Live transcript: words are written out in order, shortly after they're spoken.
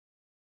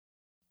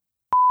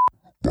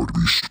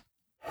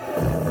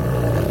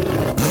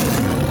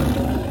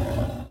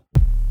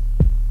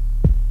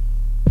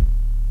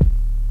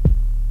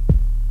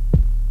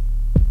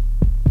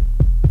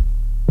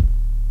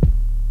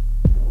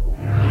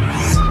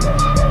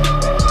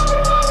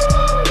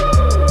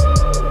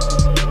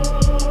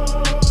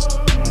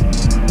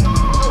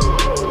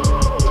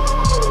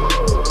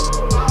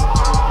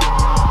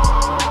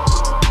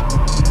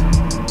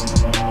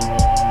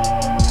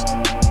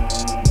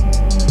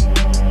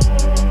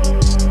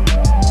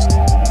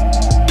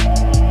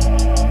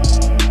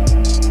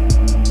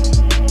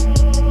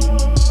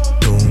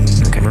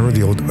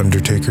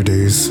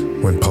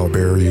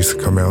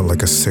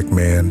Like a sick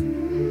man.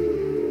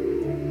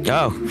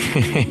 Oh,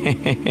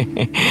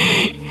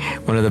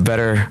 one of the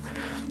better.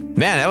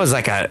 Man, that was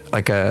like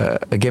a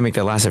gimmick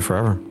that lasted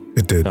forever.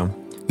 It did. So.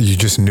 You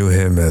just knew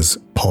him as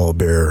Paul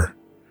Bearer.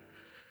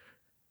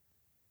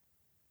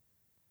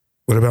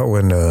 What about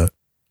when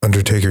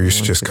Undertaker used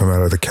to just come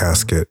out of the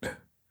casket?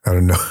 I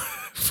don't know.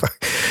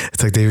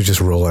 It's like they would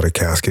just roll out a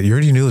casket. You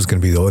already knew it was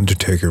going to be the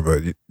Undertaker,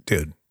 but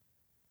dude.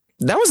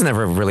 That was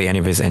never really any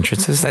of his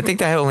entrances. I think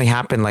that only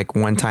happened like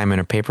one time in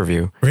a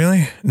pay-per-view.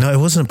 Really? No, it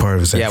wasn't part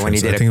of his entrance. Yeah, when he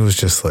did I think it was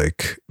just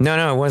like...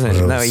 No, it wasn't.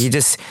 He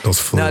just...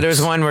 No, there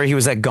was one where he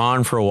was like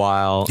gone for a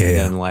while. Yeah. And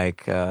then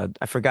like, I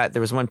forgot, there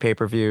was one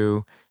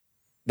pay-per-view.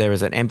 There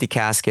was an empty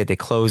casket. They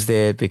closed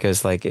it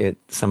because like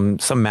some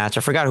match. I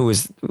forgot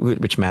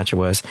which match it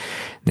was.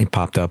 They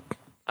popped up.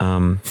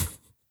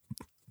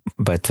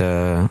 But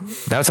that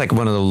was like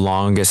one of the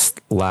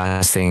longest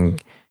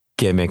lasting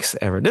gimmicks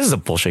ever. This is a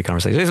bullshit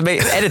conversation.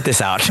 Edit this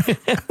out.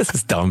 This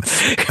is dumb.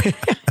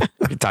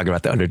 We're talking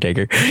about the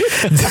Undertaker.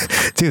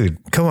 Dude,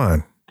 come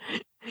on.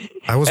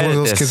 I was one of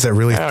those kids that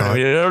really thought. I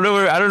don't know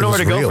where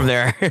to go from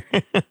there.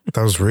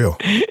 That was real.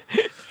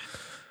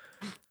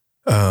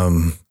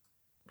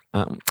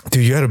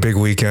 Dude, you had a big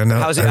weekend.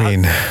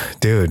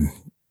 Dude,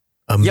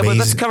 amazing. Yeah, but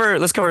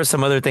let's cover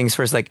some other things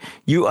first. Like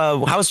you,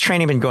 how's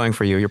training been going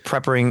for you? You're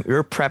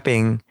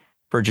prepping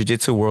for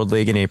Jiu-Jitsu World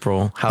League in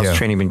April. How's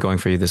training been going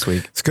for you this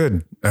week? It's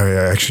good. I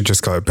actually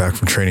just got back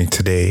from training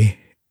today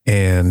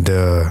and,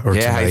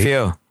 tonight. How you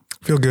feel?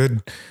 Feel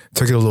good.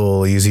 Took it a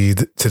little easy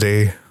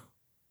today.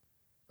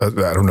 I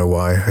don't know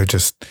why. I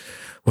just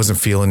wasn't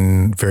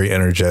feeling very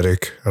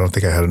energetic. I don't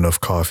think I had enough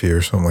coffee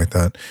or something like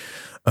that.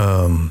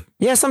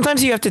 Yeah,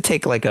 sometimes you have to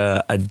take like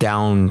a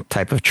down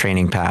type of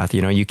training path.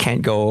 You know, you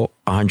can't go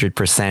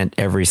 100%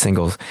 every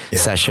single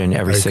session,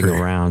 every single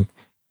round.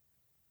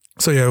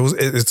 So yeah,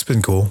 it's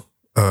been cool.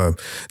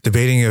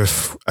 Debating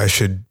if I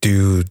should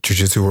do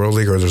Jiu-Jitsu World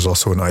League or there's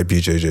also an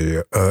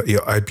IBJJF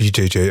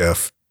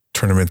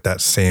tournament that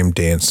same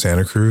day in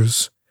Santa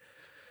Cruz.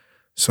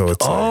 So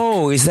it's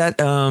is that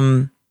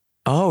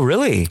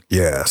really?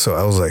 Yeah. So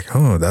I was like,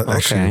 that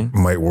actually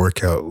might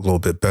work out a little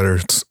bit better.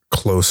 It's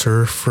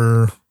closer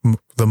for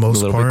the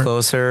most part. A little bit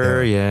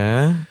closer.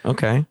 Yeah.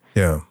 Okay.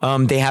 Yeah.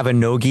 They have a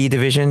no-gi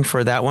division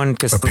for that one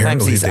because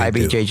sometimes these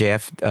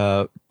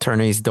IBJJF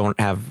tourneys don't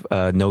have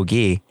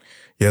no-gi.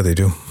 Yeah, they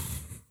do,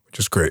 which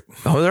is great.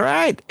 Oh, all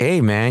right.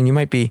 Hey, man, you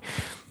might be.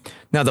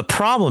 Now, the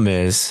problem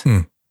is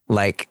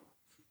like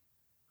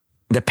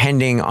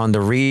depending on the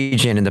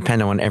region and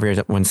depending on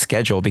everyone's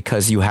schedule,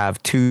 because you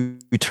have two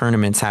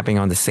tournaments happening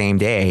on the same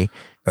day.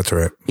 That's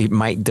right. It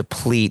might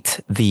deplete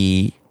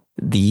the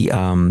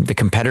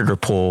competitor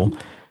pool.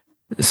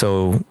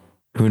 So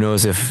who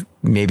knows if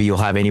maybe you'll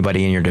have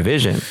anybody in your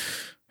division,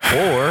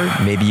 or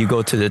maybe you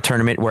go to the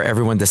tournament where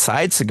everyone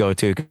decides to go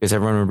to because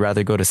everyone would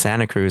rather go to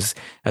Santa Cruz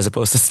as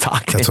opposed to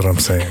Stockton. That's what I'm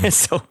saying.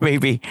 So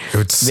maybe it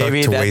would suck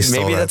to waste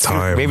all that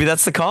time. Maybe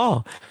that's the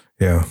call.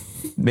 Yeah.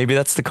 Maybe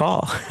that's the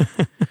call.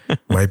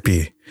 Might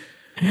be.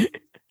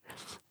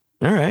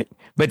 All right.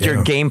 But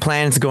your game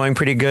plan is going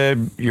pretty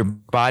good. Your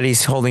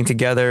body's holding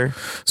together.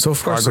 So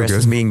far, progress so good.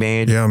 Is being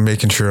made. Yeah, I'm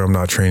making sure I'm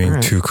not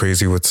training too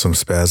crazy with some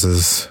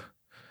spazzes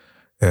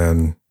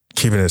and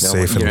keeping it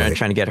safe. You're not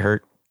trying to get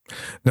hurt?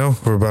 No,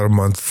 we're about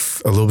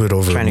a little bit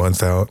over a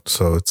month out.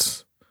 So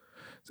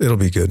it'll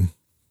be good.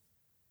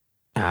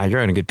 You're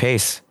on a good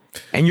pace.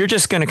 And you're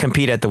just going to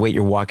compete at the weight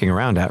you're walking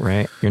around at,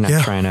 right? You're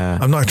not trying to.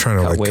 I'm not trying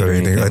to cut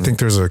anything. I think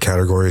there's a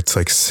category. It's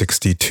like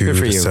 62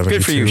 to 72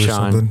 Good for you, or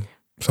Sean. something.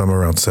 So I'm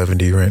around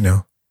 70 right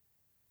now.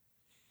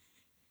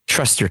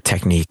 Trust your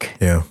technique.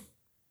 Yeah.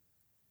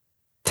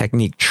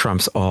 Technique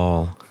trumps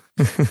all.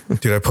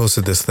 Dude, I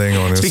posted this thing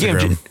on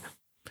Instagram.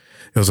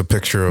 It was a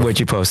picture of... What'd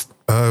you post?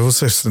 It was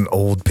just an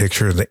old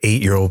picture, an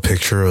 8-year-old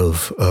picture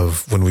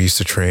of when we used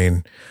to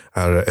train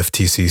out at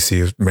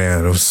FTCC.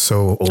 Man, it was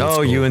so old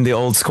school. You and the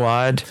old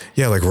squad?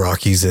 Yeah, like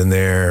Rocky's in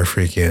there,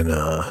 freaking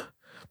a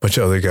bunch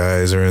of other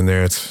guys are in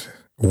there. It's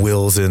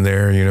Will's in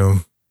there, you know.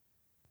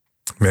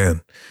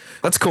 Man.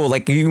 That's cool.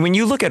 Like when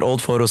you look at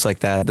old photos like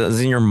that,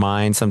 doesn't your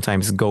mind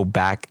sometimes go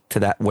back to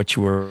that, what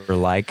you were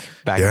like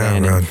back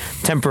then? Man. And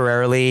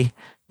temporarily,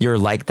 you're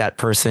like that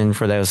person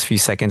for those few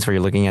seconds where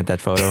you're looking at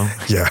that photo.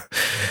 Yeah.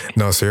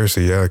 No,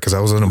 seriously. Yeah. Cause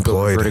I was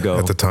unemployed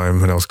at the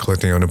time when I was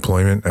collecting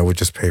unemployment. I would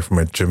just pay for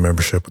my gym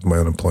membership with my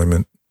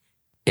unemployment.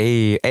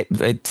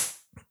 It's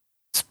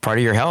part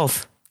of your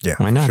health. Yeah.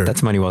 Why not? Sure.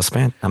 That's money well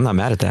spent. I'm not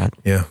mad at that.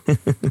 Yeah.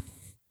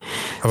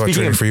 How about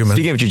training for you, man?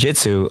 Speaking of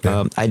jiu-jitsu,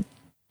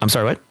 I'm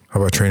sorry, what? How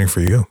about training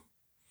for you?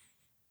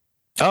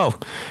 Oh,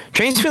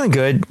 training's feeling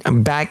good.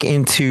 I'm back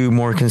into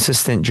more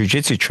consistent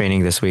jiu-jitsu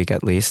training this week,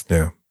 at least.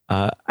 Yeah.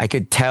 I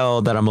could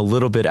tell that I'm a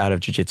little bit out of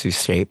jiu-jitsu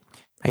shape.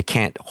 I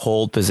can't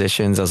hold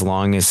positions as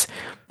long as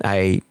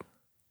I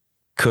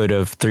could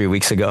have 3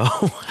 weeks ago.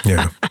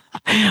 Yeah.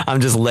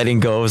 I'm just letting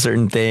go of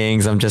certain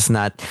things. I'm just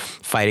not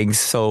fighting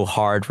so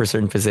hard for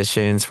certain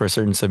positions, for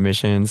certain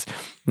submissions,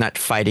 not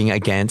fighting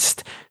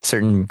against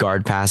certain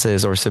guard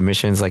passes or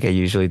submissions like I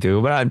usually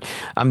do. But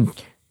I'm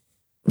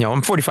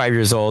 45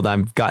 years old.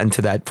 I've gotten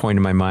to that point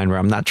in my mind where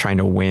I'm not trying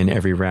to win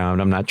every round.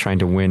 I'm not trying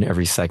to win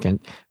every second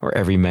or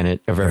every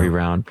minute of every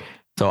round.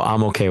 So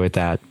I'm okay with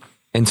that.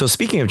 And so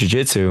speaking of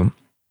jiu-jitsu,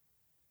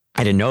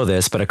 I didn't know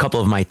this, but a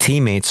couple of my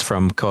teammates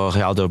from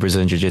Correio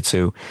Brazilian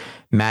Jiu-Jitsu,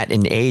 Matt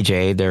and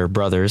AJ, they're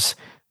brothers,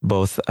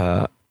 both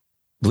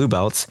blue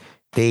belts.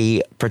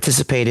 They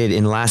participated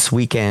in last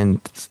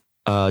weekend's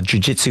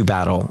jiu-jitsu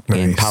battle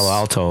in Palo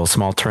Alto, a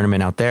small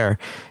tournament out there.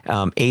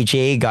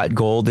 AJ got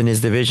gold in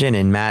his division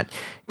and Matt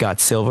got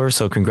silver.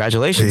 So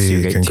congratulations to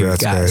you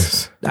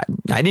guys.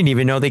 I didn't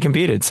even know they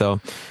competed.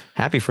 So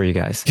happy for you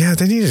guys. Yeah,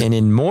 they need it. And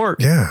in more.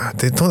 Yeah.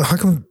 They don't, how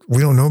come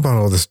we don't know about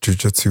all this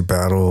jiu-jitsu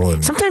battle?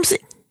 And sometimes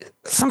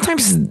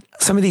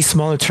some of these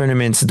smaller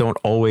tournaments don't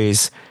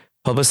always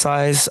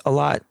publicize a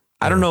lot.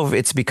 I don't know if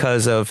it's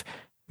because of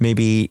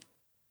maybe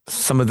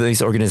some of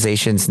these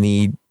organizations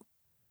need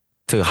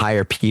to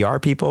hire PR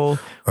people,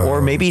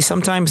 or maybe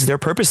sometimes they're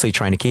purposely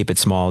trying to keep it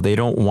small. They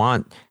don't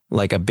want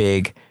like a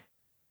big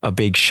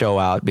show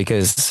out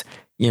because,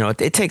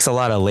 it takes a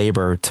lot of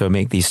labor to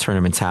make these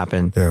tournaments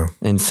happen. Yeah.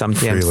 And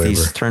sometimes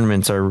these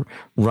tournaments are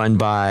run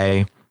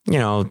by,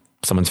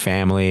 someone's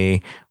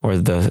family or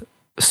the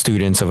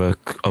students of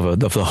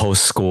the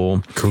host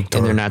school, and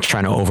they're not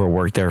trying to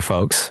overwork their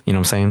folks. You know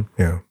what I'm saying?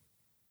 Yeah.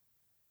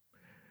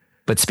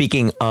 But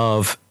speaking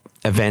of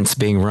events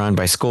being run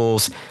by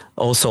schools,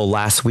 also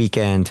last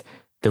weekend,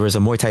 there was a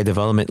Muay Thai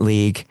Development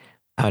League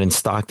out in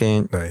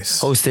Stockton,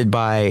 hosted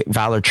by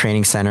Valor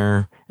Training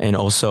Center, and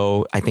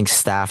also I think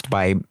staffed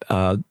by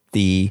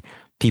the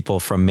people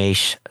from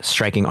Maish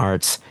Striking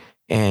Arts,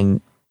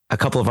 and a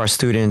couple of our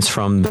students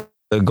from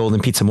the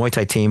Golden Pizza Muay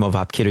Thai team of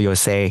Hapkido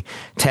USA,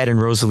 Ted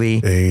and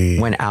Rosalie,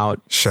 went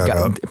out,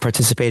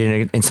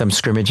 participated in some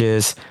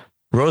scrimmages.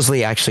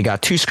 Rosalie actually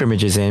got 2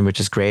 scrimmages in, which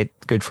is great.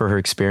 Good for her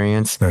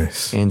experience.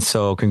 Nice. And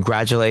so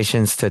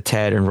congratulations to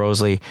Ted and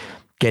Rosalie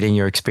getting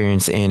your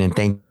experience in. And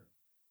thank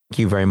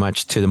you very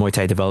much to the Muay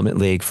Thai Development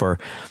League for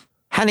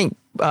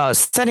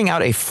setting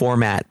out a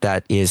format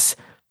that is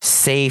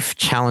safe,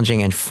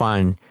 challenging, and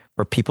fun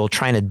for people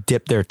trying to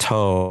dip their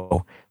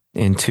toe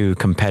into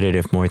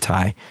competitive Muay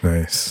Thai.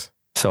 Nice.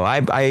 So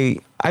I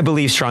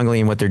believe strongly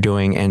in what they're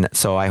doing. And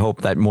so I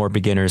hope that more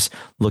beginners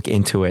look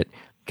into it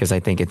because I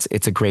think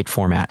it's a great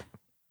format.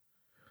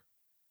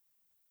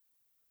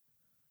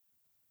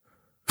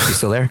 You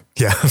still there?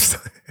 Yeah.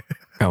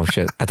 Oh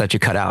shit! I thought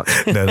you cut out.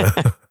 No.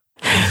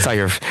 Saw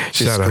your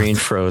screen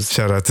froze.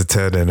 Shout out to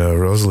Ted and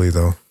Rosalie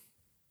though.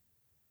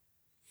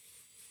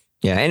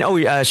 Yeah,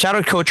 and shout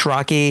out Coach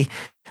Rocky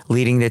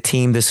leading the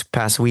team this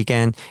past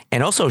weekend,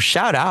 and also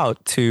shout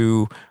out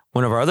to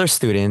one of our other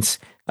students,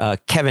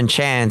 Kevin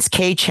Chance,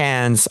 K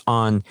Chance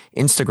on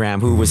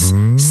Instagram, who was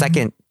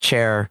second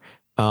chair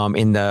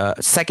in the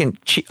second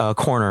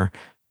corner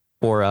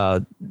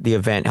for the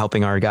event,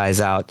 helping our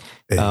guys out.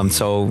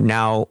 So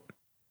now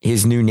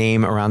his new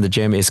name around the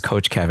gym is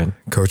Coach Kevin.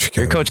 Coach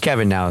Kevin. You're Coach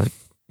Kevin now.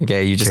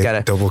 Okay, you just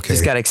gotta double K.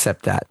 Just gotta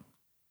accept that.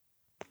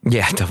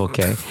 Yeah, double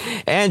K.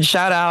 And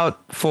shout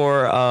out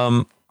for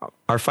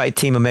our fight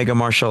team, Omega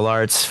Martial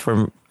Arts,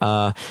 from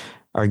our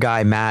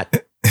guy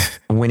Matt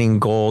winning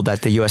gold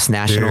at the U.S.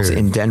 Nationals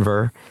in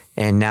Denver,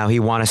 and now he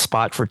won a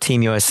spot for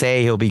Team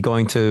USA. He'll be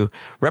going to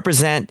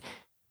represent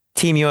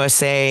Team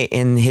USA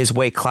in his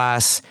weight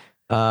class,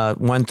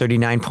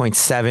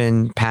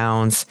 139.7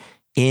 pounds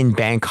in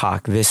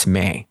Bangkok this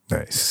May.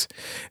 Nice.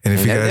 And if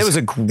you guys,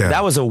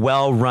 that was a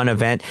well-run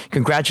event.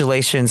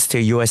 Congratulations to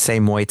USA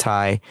Muay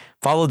Thai.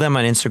 Follow them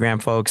on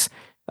Instagram, folks.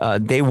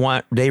 They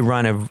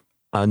run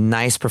a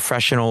nice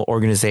professional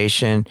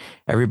organization.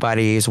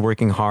 Everybody is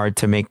working hard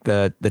to make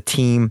the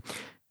team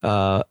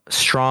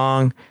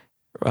strong,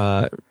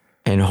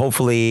 and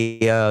hopefully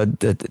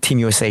the Team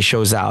USA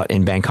shows out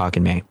in Bangkok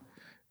in May.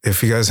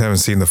 If you guys haven't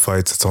seen the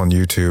fights, it's on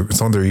YouTube.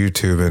 It's on their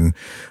YouTube, and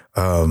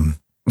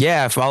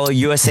follow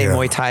USA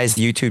Muay Thai's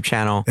YouTube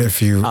channel.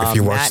 If you watch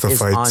Matt the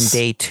fights, is on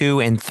day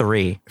 2 and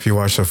 3. If you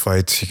watch the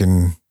fights, you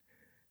can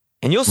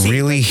you'll see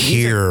really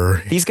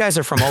hear these guys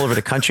are from all over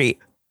the country.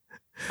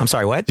 I'm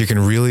sorry, what? You can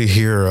really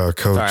hear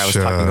Coach. Sorry, I was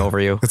talking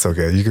over you. It's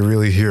okay. You can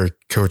really hear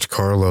Coach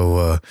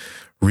Carlo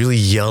really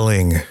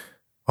yelling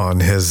on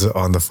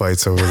the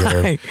fights over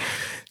there.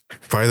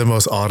 Probably the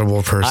most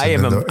audible person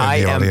in the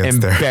audience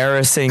there.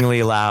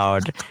 Embarrassingly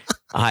loud.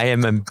 I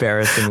am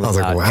embarrassingly loud. I was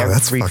like, wow,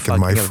 that's fucking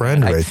my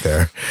friend right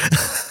there.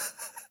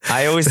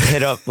 I always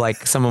hit up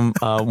like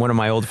one of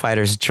my old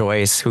fighters,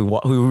 Joyce,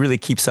 who really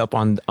keeps up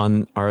on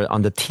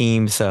the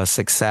team's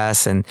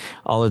success and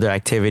all of their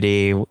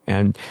activity.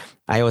 And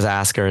I always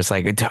ask her, it's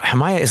like,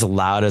 am I as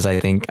loud as I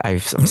think I'm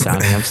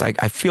sounding? I'm just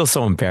like, I feel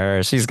so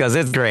embarrassed. She goes,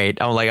 it's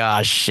great. I'm like,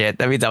 oh shit,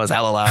 that means I was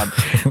hella loud.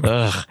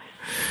 Ugh.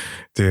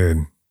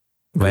 Dude.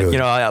 But really?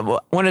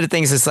 One of the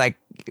things is like,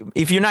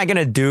 if you're not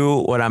gonna do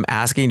what I'm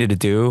asking you to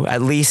do,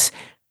 at least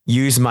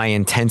use my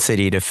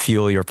intensity to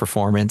fuel your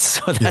performance.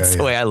 So that's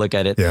the way I look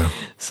at it. Yeah.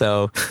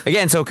 So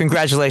again,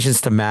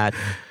 congratulations to Matt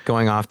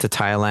going off to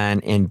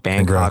Thailand in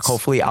Bangkok. Congrats.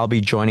 Hopefully I'll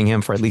be joining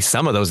him for at least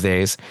some of those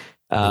days.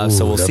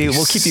 So we'll see.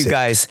 We'll keep you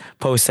guys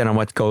posted on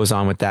what goes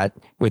on with the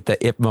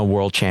IPMA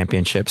World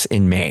Championships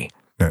in May.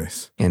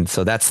 Nice. And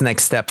so that's the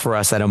next step for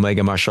us at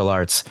Omega Martial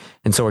Arts.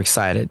 And so we're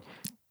excited.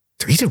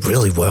 He did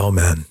really well,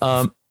 man.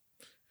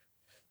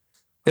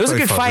 It was a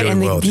good fight,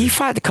 really and he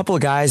fought a couple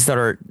of guys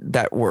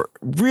that were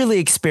really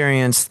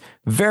experienced,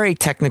 very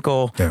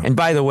technical, and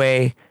by the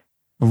way,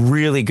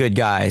 really good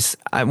guys.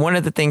 One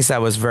of the things I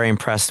was very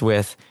impressed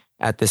with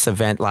at this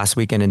event last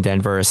weekend in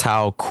Denver is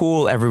how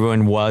cool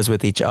everyone was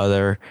with each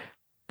other.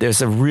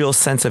 There's a real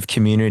sense of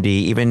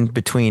community, even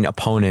between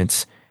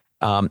opponents.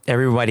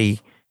 Everybody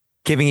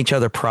giving each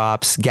other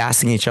props,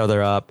 gassing each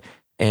other up,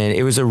 and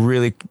it was a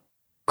really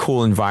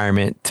cool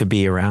environment to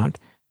be around.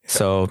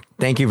 So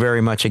thank you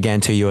very much again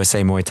to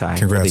USA Muay Thai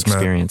for the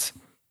experience.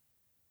 Matt.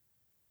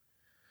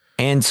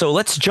 And so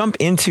let's jump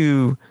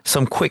into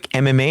some quick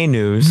MMA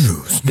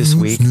news this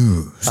week.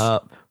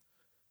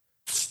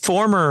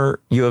 Former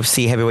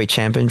UFC heavyweight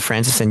champion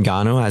Francis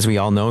Ngannou, as we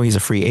all know, he's a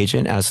free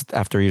agent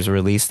after he was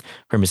released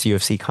from his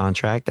UFC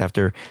contract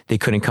after they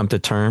couldn't come to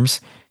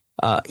terms.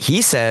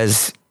 He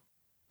says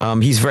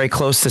he's very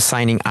close to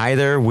signing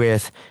either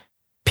with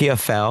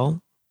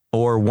PFL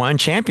or One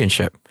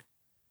Championship.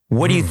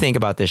 What do you think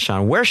about this,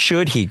 Sean? Where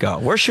should he go?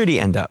 Where should he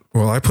end up?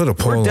 Well, I put a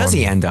poll. Where does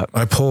he end up?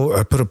 I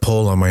put a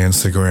poll on my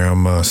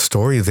Instagram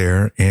story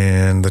there,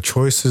 and the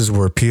choices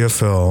were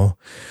PFL,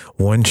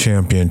 One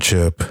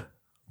Championship,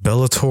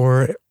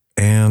 Bellator,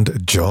 and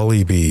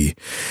Jollibee.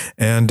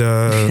 And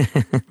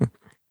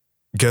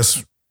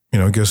guess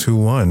who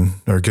won?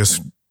 Or guess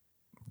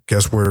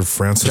where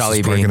Francis is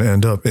probably going to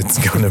end up. It's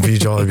going to be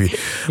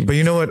Jollibee. But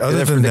you know what?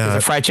 Other than that,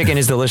 the fried chicken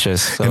is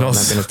delicious. So I'm not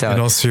going to tell. In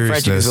all seriousness,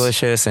 fried chicken is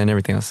delicious and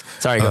everything else.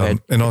 Sorry, go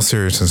ahead. In all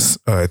seriousness,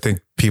 I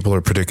think people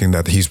are predicting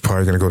that he's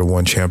probably going to go to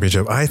One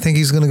Championship. I think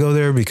he's going to go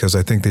there because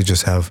I think they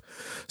just have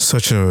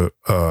such a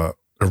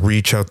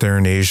reach out there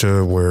in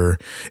Asia where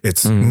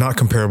it's not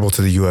comparable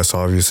to the US,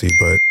 obviously,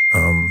 but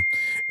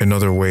in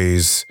other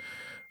ways,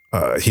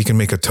 he can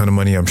make a ton of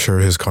money. I'm sure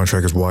his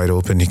contract is wide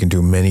open. He can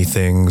do many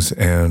things,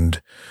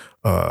 and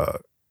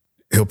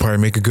he'll probably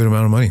make a good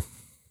amount of money.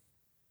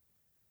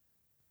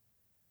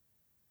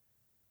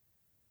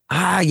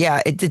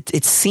 Yeah.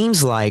 It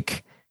seems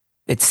like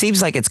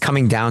it's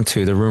coming down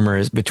to the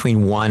rumors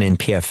between One and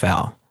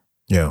PFL.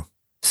 Yeah.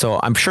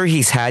 So I'm sure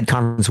he's had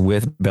conversations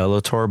with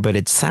Bellator, but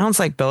it sounds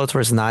like Bellator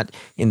is not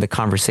in the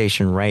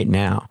conversation right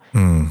now.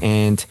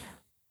 And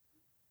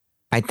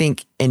I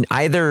think in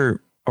either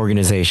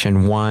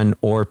organization, One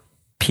or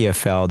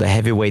PFL, the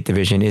heavyweight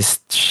division is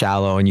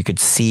shallow, and you could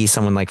see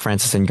someone like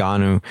Francis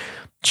Ngannou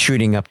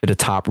shooting up to the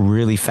top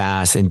really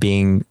fast and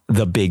being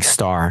the big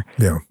star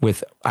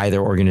with either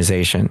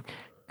organization.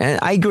 And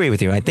I agree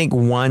with you. I think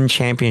One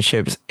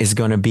Championship is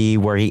going to be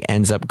where he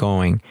ends up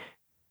going.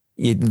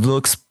 It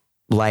looks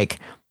like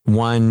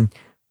One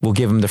will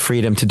give him the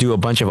freedom to do a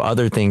bunch of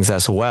other things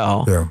as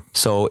well. Yeah.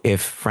 So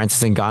if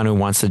Francis Ngannou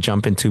wants to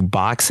jump into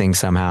boxing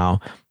somehow,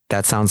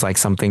 that sounds like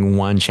something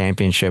One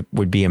Championship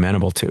would be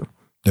amenable to.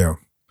 Yeah.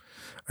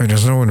 I mean,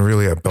 there's no one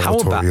really at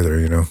Bellator either,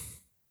 you know?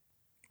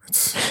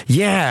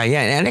 Yeah.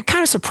 And it's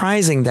kind of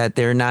surprising that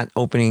they're not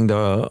opening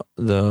the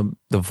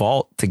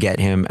vault to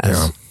get him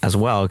as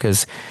well.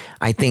 Because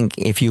I think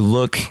if you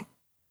look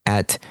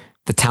at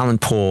the talent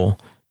pool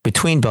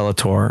between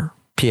Bellator,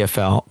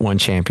 PFL, One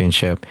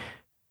Championship,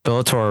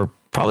 Bellator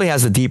probably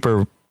has a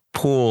deeper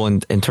pool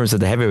in terms of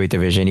the heavyweight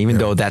division, even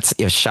though that's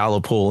a shallow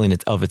pool in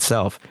it of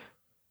itself.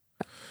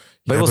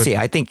 But we'll see.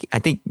 I think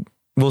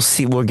we'll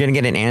see. We're going to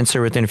get an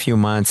answer within a few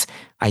months.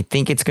 I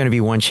think it's going to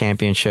be One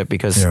Championship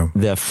because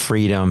the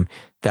freedom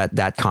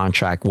that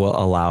contract will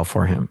allow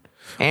for him.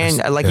 And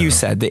like you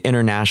said, the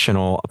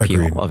international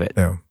appeal of it.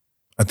 Yeah.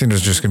 I think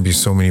there's just going to be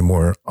so many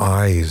more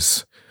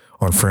eyes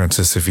on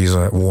Francis if he's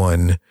at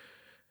One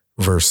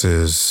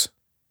versus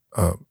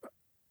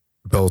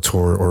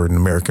Bellator or an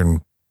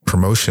American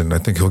promotion. I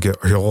think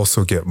he'll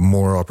also get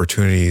more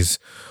opportunities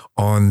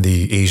on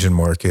the Asian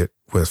market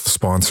with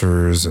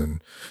sponsors.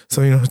 And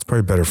so, it's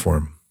probably better for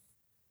him.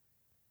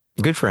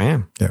 Good for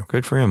him. Yeah.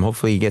 Good for him.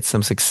 Hopefully he gets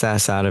some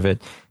success out of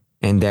it.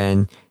 And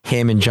then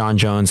him and John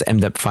Jones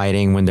end up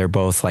fighting when they're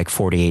both like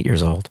 48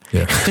 years old.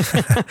 Yeah.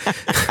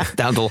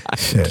 Down the line.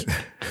 Shit.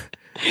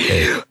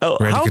 Hey, how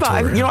about,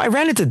 I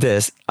ran into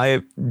this.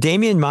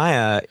 Damian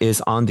Maia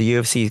is on the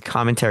UFC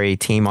commentary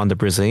team on the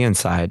Brazilian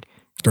side.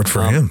 Good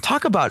for him.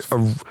 Talk about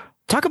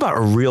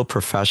a real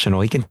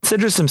professional. He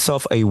considers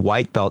himself a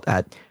white belt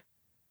at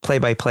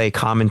play-by-play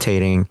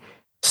commentating.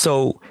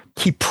 So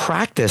he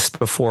practiced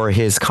before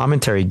his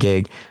commentary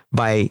gig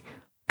by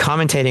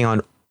commentating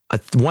on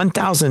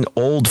 1,000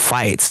 old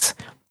fights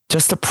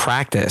just to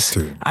practice.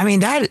 Dude. I mean,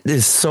 that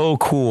is so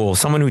cool.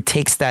 Someone who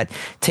takes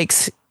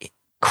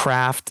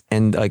craft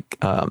and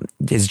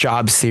his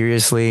job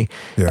seriously.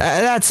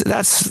 Yeah.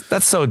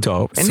 That's so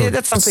dope. And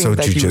that's something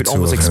that you would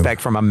almost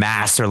expect from a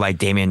master like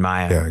Damian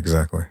Maia. Yeah,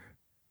 exactly.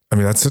 I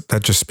mean, that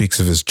just speaks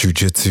of his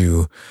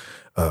jiu-jitsu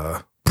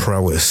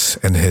prowess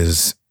and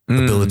his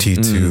ability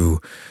to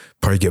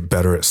probably get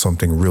better at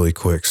something really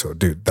quick. So,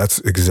 dude, that's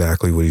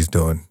exactly what he's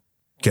doing.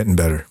 Getting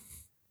better.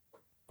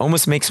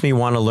 Almost makes me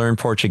want to learn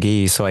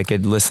Portuguese so I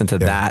could listen to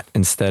that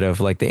instead of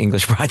like the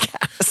English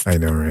broadcast. I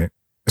know, right?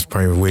 It's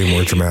probably way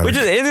more dramatic. Which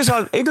is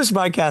English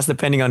broadcast,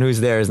 depending on who's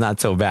there, is not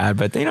so bad.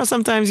 But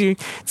sometimes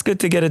it's good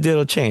to get a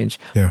little change.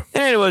 Yeah.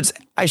 In other words,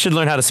 I should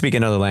learn how to speak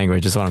another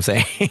language. Is what I'm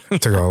saying.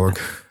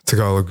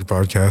 Tagalog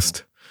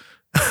broadcast.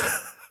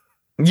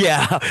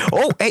 Yeah.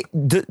 Oh, hey,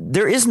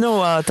 there is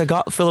no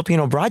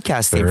Filipino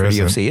broadcast team for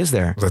UFC, is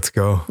there? Let's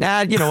go.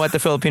 Nah, you know what? The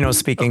Filipinos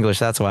speak English.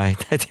 That's why.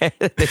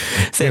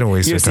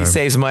 UFC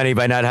saves money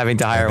by not having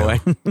to hire one.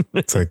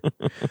 It's like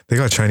they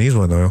got a Chinese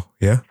one though.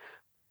 Yeah.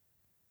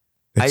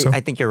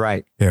 I think you're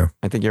right. Yeah.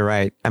 I think you're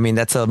right. I mean,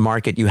 that's a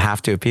market you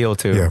have to appeal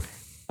to. Yeah.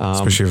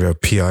 Especially if you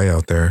have PI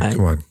out there.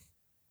 Come on.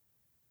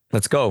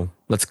 Let's go.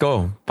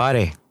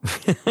 Pare.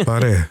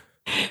 Pare.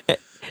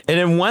 And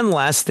then one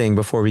last thing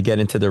before we get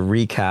into the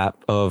recap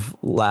of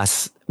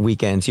last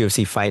weekend's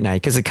UFC Fight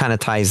Night, because it kind of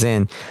ties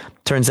in.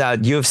 Turns out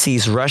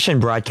UFC's Russian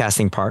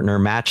broadcasting partner,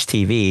 Match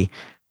TV,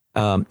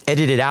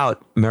 edited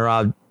out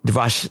Merab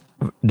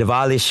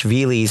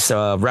Dvalishvili's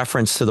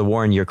reference to the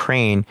war in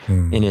Ukraine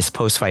in his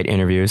post-fight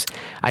interviews.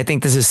 I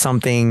think this is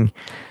something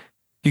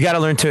you got to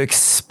learn to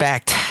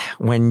expect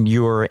when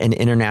you're an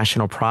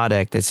international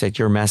product. It's like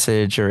your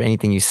message or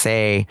anything you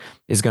say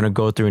is going to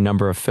go through a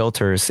number of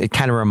filters. It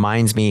kind of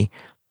reminds me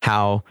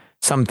how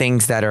some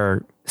things that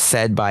are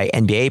said by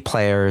NBA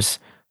players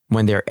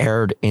when they're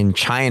aired in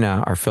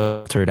China are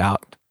filtered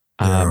out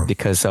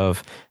because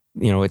of,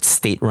 it's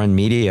state-run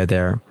media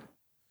there.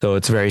 So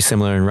it's very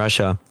similar in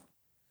Russia.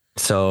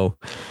 So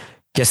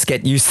just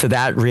get used to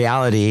that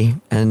reality,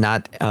 and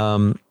not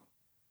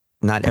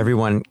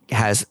everyone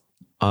has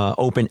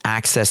open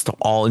access to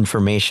all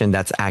information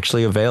that's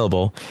actually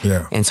available.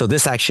 Yeah. And so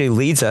this actually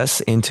leads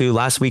us into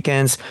last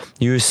weekend's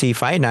UFC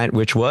Fight Night,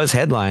 which was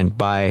headlined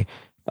by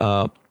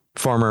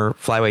former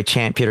flyweight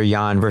champ Peter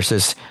Yan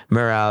versus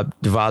Merab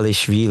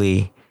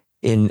Dvalishvili.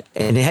 In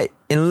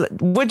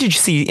what did you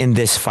see in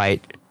this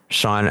fight,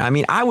 Sean? I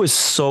mean, I was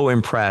so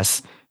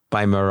impressed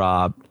by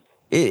Merab.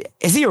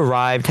 Has he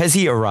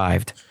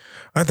arrived?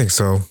 I think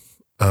so.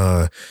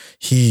 I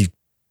think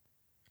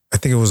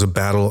it was a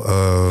battle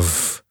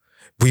of,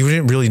 we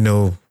didn't really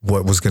know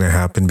what was going to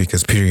happen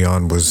because Peter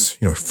Yan was,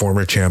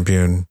 former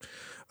champion,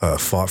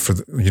 fought for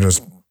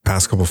his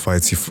past couple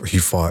fights. He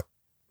fought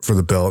for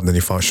the belt, and then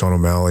he fought Sean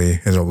O'Malley,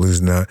 ended up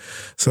losing that.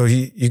 So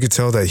you could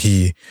tell that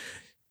he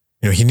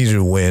needed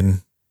to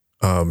win.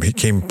 He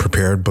came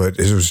prepared, but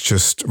it was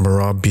just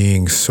Merab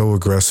being so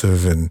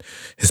aggressive, and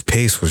his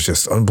pace was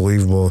just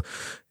unbelievable.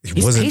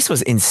 His pace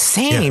was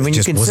insane when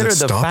you consider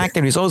the fact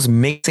that he was always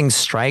mixing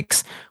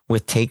strikes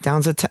with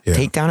takedown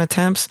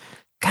attempts.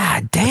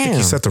 God damn! I think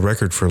he set the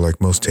record for like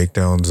most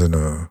takedowns and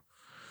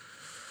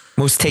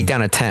most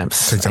takedown attempts.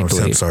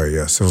 Sorry,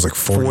 yes, it was like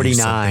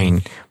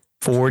 49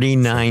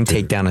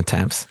 takedown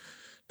attempts.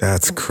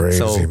 That's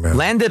crazy, man.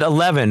 Landed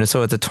 11,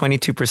 so it's a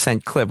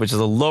 22% clip, which is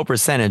a low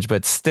percentage,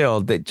 but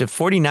still,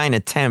 49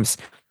 attempts.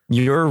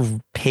 Your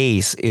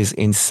pace is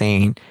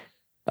insane.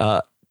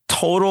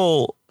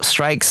 Total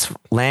strikes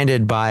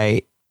landed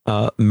by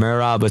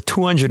Merab of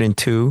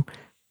 202.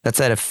 That's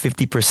at a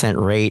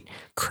 50% rate,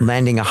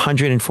 landing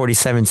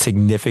 147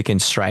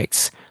 significant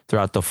strikes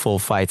throughout the full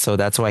fight. So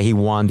that's why he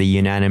won the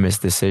unanimous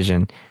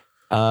decision.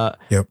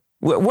 Yep.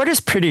 Where does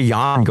Peter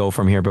Yan go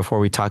from here before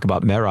we talk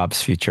about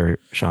Merab's future,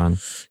 Sean?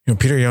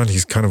 Peter Yan,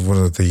 he's kind of one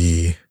of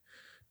the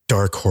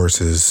dark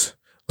horses.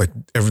 Like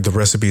the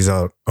recipe's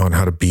out on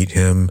how to beat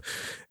him.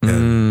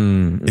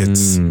 And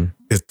it's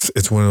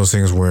one of those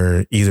things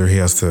where either he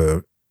has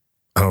to,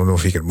 I don't know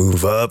if he can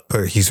move up,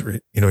 but he's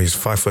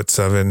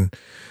 5'7".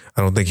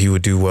 I don't think he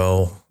would do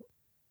well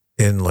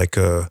in like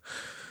a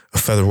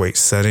featherweight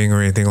setting or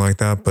anything like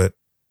that, but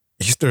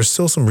there's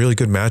still some really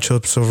good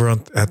matchups over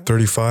at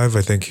 35.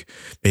 I think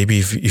maybe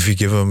if you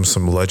give him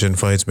some legend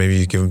fights, maybe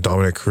you give him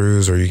Dominic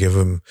Cruz, or you give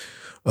him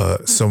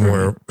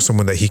someone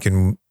that he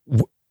can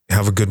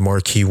have a good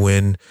marquee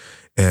win.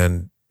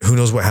 And who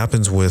knows what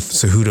happens with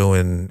Cejudo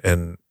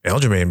and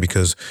Aljamain,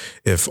 because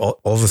if all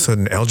of a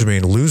sudden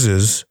Aljamain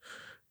loses,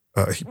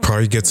 he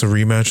probably gets a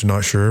rematch.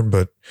 Not sure,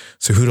 but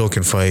Cejudo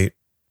can fight,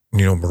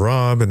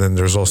 Merab, and then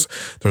there's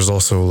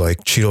also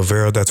like Chito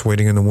Vera that's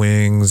waiting in the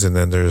wings, and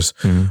then there's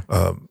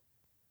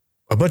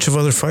a bunch of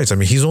other fights. I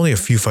mean, he's only a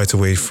few fights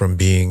away from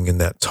being in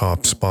that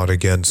top spot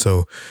again.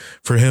 So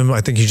for him,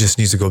 I think he just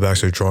needs to go back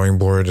to the drawing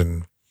board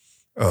and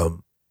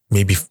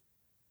maybe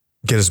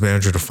get his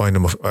manager to find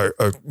him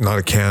not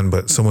a can,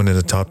 but someone in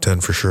the top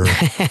 10 for sure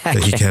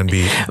that he can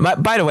beat.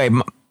 By the way,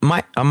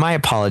 my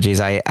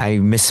apologies. I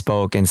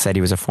misspoke and said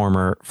he was a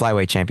former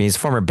flyweight champion. He's a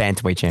former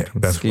bantamweight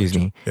champion. Excuse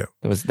me. Yeah.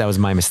 That was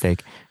my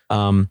mistake.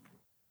 But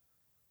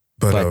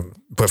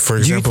for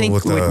example,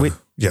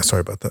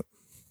 sorry about that.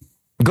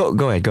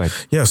 Go ahead.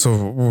 Yeah. So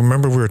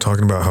remember we were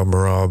talking about how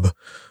Merab,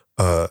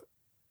 the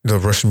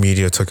Russian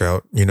media took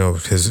out,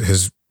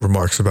 his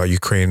remarks about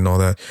Ukraine and all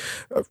that.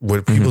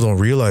 What people don't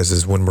realize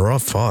is when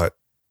Merab fought,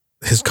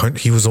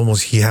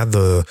 he had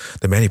the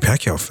Manny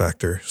Pacquiao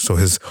factor. So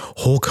his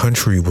whole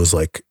country was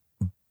like,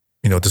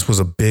 this was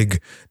a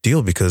big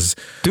deal because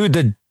dude,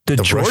 the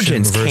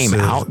Georgians came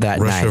out that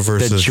night.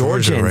 The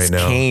Georgians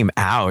came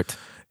out.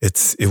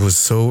 It was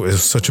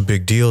such a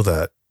big deal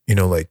that,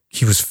 like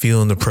he was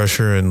feeling the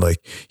pressure and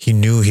like he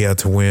knew he had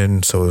to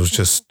win. So it was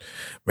just,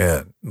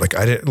 man,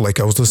 I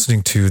was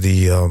listening to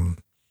the,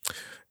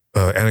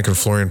 Anakin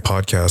Florian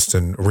podcast,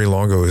 and Ray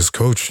Longo, his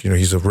coach,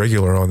 he's a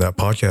regular on that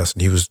podcast,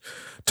 and he was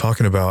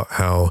talking about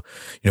how,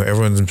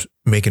 everyone's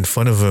making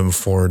fun of him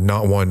for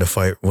not wanting to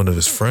fight one of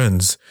his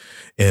friends.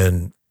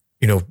 And,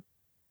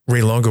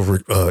 Ray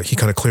Longo, he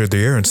kind of cleared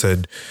the air and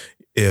said,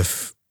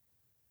 if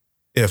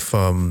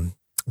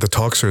the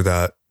talks are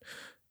that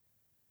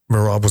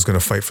Merab was going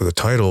to fight for the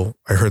title,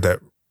 I heard that,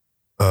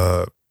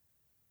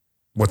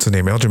 what's the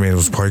name? Aljamain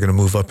was probably going to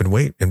move up in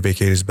weight and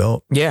vacate his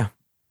belt. Yeah.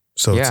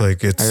 So it's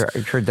like,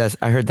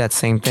 I heard that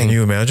same thing. Can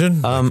you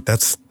imagine?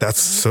 That's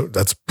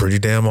pretty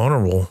damn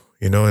honorable,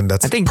 and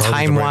that's, I think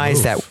time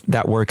wise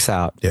that works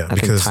out. Yeah. I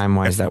think time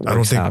wise that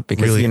works out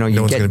because, really,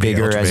 you get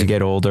bigger as you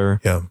get older.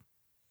 Yeah.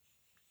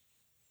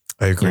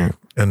 I agree. Yeah.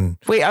 And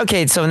wait,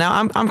 okay. So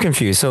now I'm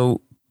confused.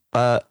 So,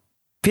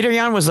 Peter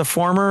Yan was the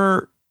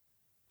former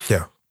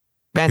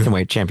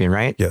bantamweight champion,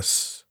 right?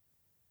 Yes.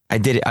 I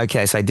did it.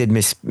 Okay. So I did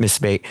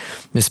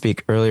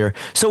misspeak earlier.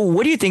 So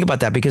what do you think about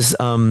that? Because,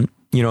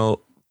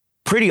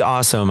 pretty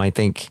awesome. I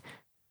think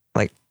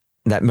like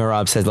that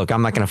Merab says, look,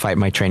 I'm not going to fight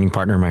my training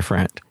partner, my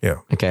friend. Yeah.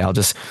 Okay. I'll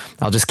just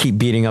keep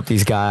beating up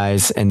these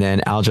guys. And then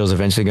Aljo's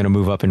eventually going to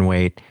move up in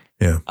weight.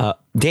 Yeah.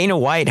 Dana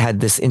White had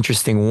this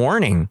interesting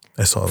warning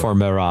for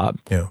Merab,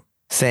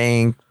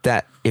 saying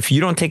that if you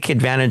don't take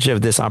advantage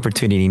of this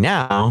opportunity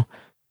now,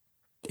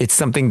 it's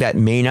something that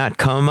may not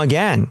come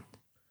again.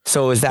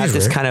 So is that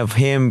just kind of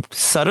him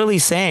subtly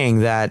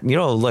saying that,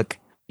 look,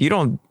 you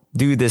don't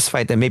do this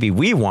fight that maybe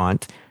we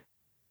want,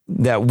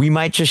 that we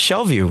might just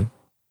shelve you?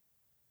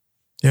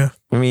 Yeah.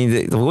 I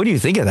mean, what do you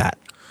think of that?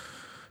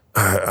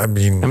 I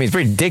mean, it's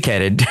pretty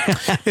dickheaded.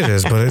 It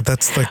is, but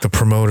that's like the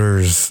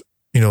promoters,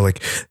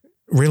 like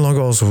Ray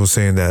Longo also was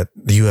saying that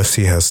the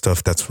UFC has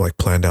stuff that's like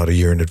planned out a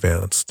year in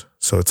advance.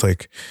 So it's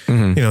like,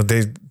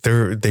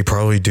 they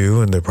probably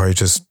do. And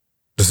this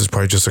is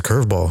probably just a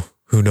curveball.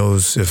 Who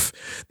knows if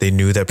they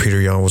knew that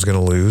Peter Yan was going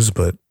to lose,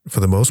 but for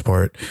the most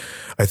part,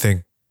 I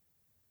think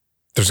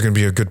there's going to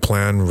be a good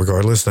plan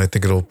regardless. And I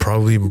think it'll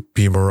probably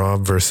be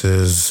Merab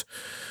versus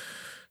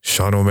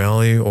Sean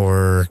O'Malley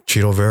or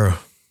Chito Vera.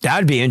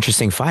 That'd be an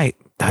interesting fight.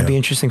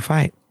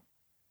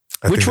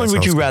 Which one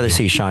would you rather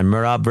see, Sean?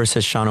 Merab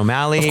versus Sean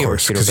O'Malley? Of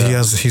course, because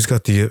he's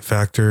got the it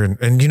factor.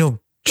 And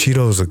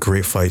Chito is a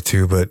great fight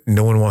too, but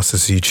no one wants to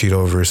see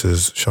Chito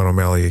versus Sean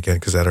O'Malley again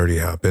because that already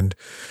happened.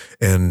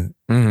 And,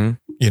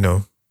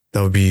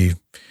 that would be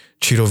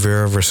Chito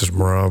Vera versus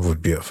Merab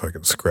would be a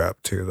fucking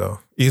scrap too, though.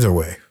 Either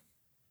way.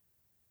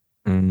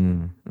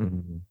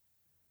 Mm-hmm.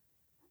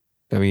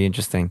 That'd be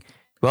interesting.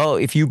 Well,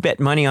 if you bet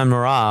money on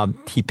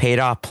Merab, he paid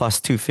off plus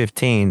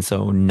 215.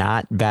 So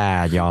not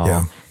bad, y'all.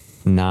 Yeah.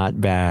 Not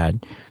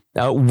bad.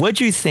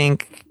 What'd you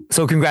think?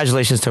 So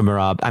congratulations to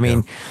Merab. I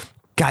mean,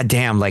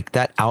 goddamn, like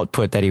that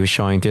output that he was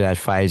showing through that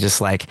fight is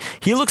just like,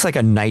 he looks like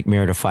a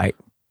nightmare to fight.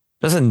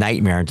 Just a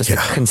nightmare, just a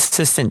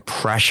consistent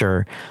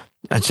pressure.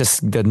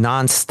 Just the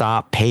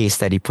nonstop pace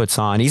that he puts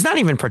on. He's not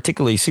even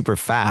particularly super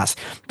fast,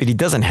 but he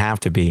doesn't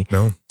have to be.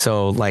 No.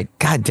 So like,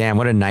 goddamn,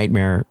 what a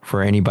nightmare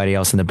for anybody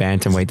else in the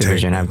bantamweight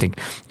division having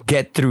to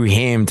get through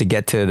him to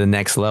get to the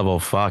next level.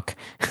 Fuck.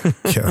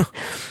 Yeah.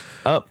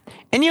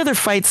 Any other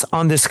fights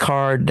on this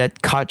card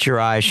that caught your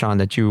eye, Sean,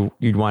 that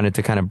you'd wanted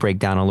to kind of break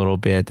down a little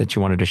bit, that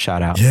you wanted to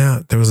shout out?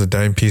 Yeah, there was a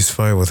dime piece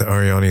fight with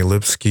Ariane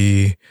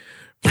Lipski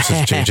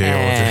versus JJ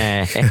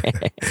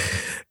Alder.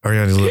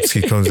 Ariane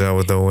Lipski comes out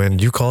with the win.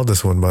 You called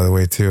this one, by the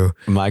way, too.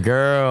 My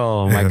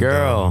girl.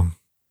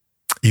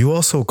 You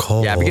also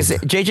called. Yeah, because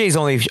JJ's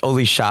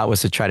only shot was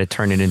to try to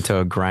turn it into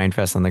a grind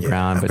fest on the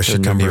ground, but the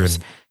numbers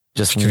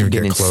just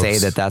didn't say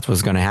that that's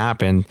what's going to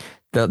happen.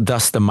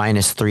 Thus the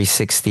minus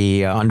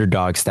 360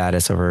 underdog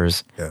status of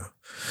hers. Yeah.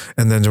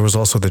 And then there was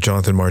also the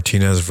Jonathan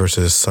Martinez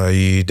versus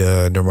Saeed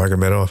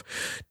Nurmagomedov.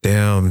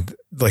 Damn,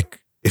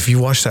 like if you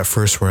watch that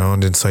first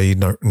round and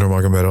Saeed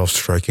Nurmagomedov's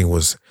striking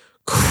was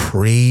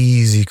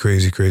crazy.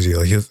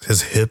 Like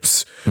his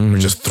hips were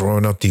just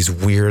throwing up these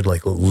weird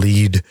like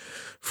lead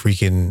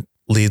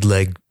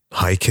leg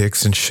high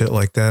kicks and shit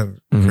like that.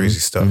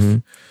 Crazy stuff.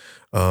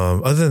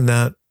 Other than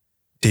that,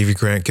 Davey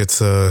Grant gets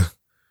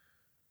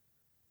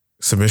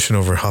submission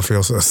over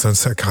Rafael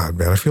Sunset. God,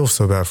 man, I feel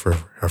so bad for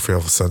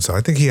Rafael Sunset.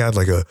 I think he had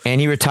like a... And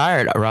he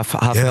retired.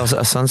 Rafael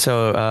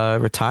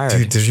Sunset retired.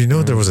 Dude, did you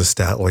know there was a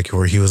stat like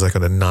where he was like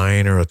on a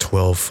 9 or a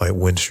 12 fight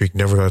win streak,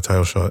 never got a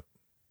title shot?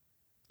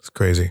 It's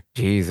crazy.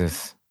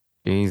 Jesus.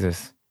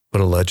 What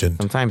a legend.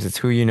 Sometimes it's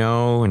who you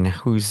know and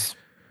whose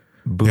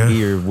booty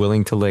you're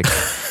willing to lick.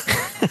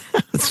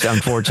 It's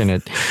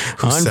unfortunate.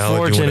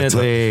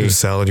 Unfortunately. Whose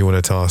salad you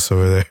want to toss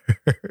over there?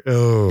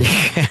 Oh.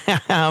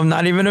 I'm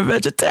not even a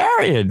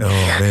vegetarian. Oh,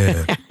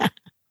 man.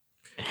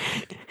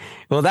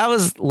 Well, that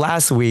was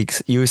last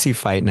week's UFC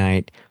Fight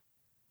Night.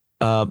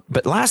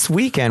 But last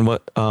weekend,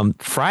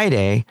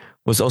 Friday,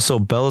 was also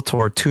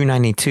Bellator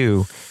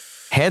 292,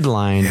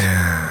 headlined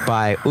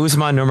by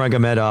Usman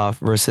Nurmagomedov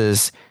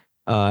versus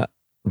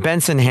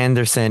Benson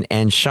Henderson.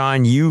 And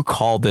Sean, you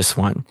called this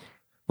one.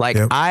 Like,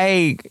 yep.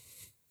 I'm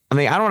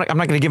not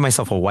going to give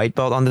myself a white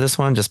belt on this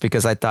one just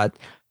because I thought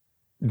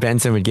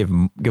Benson would give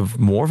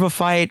more of a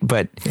fight.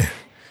 But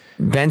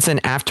Benson,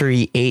 after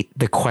he ate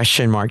the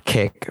question mark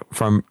kick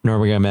from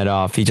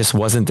Nurmagomedov, he just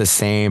wasn't the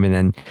same. And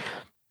then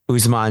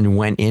Usman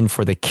went in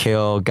for the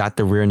kill, got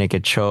the rear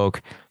naked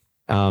choke.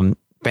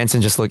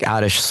 Benson just looked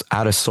out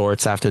of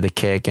sorts after the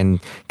kick and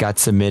got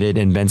submitted.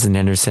 And Benson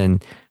Henderson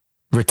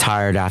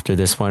retired after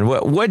this one.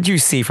 What did you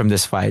see from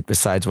this fight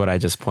besides what I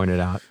just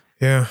pointed out?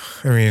 Yeah,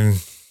 I mean,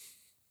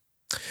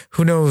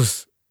 who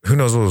knows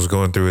what was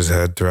going through his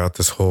head throughout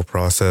this whole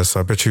process.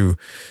 I bet you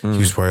he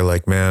was probably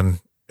like, man,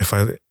 if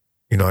I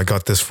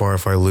got this far,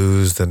 if I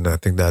lose, then I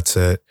think that's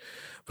it.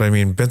 But I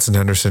mean, Benson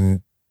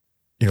Henderson,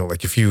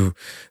 like if you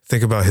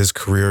think about his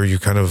career, you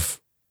kind of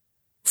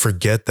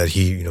forget that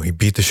he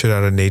beat the shit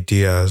out of Nate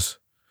Diaz.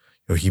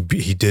 He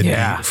did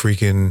beat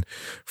freaking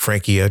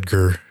Frankie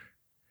Edgar.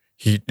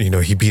 He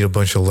beat a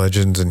bunch of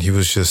legends, and he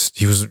was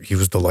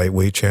the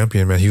lightweight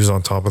champion, man. He was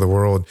on top of the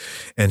world.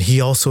 And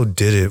he also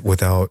did it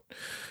without,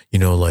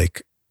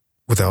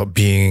 without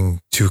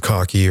being too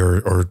cocky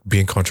or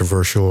being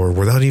controversial or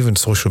without even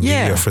social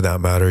media for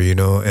that matter,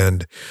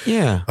 and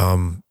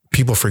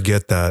people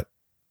forget that,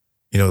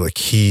 like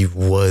he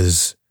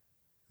was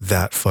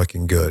that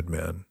fucking good,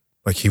 man.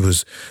 Like he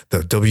was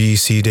the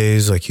WEC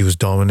days, like he was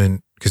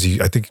dominant because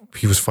I think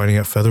he was fighting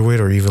at featherweight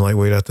or even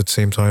lightweight at the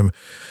same time.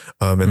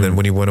 And then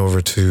when he went over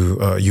to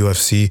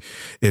UFC,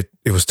 it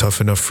was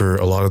tough enough for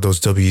a lot of those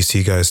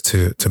WEC guys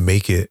to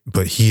make it,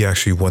 but he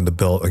actually won the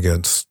belt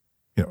against,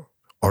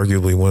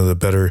 arguably one of the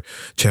better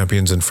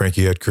champions in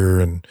Frankie Edgar.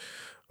 And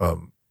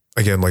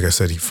again, like I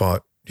said,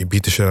 he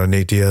beat the shit out of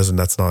Nate Diaz, and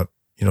that's not,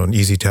 an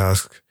easy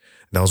task.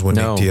 And that was when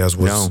Nate Diaz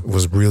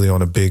was really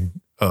on a big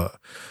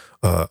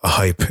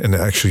hype and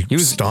actually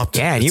stopped.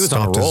 Yeah, and he was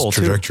on a roll his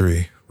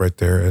trajectory right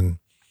there. And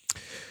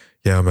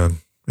yeah, man,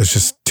 it's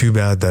just too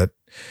bad that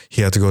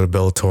he had to go to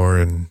Bellator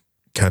and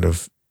kind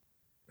of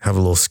have a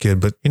little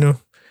skid, but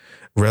I'd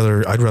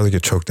rather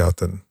get choked out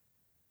than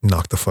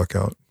knocked the fuck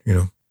out,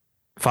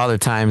 Father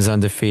Time's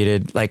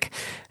undefeated. Like,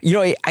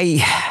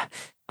 I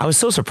was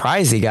so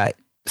surprised he got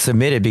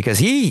submitted because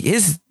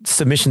his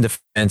submission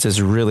defense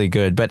is really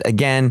good. But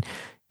again,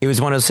 it was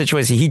one of those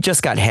situations. He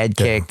just got head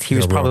kicked. He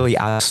was probably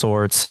out of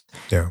sorts.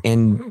 Yeah.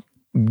 And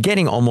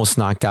getting almost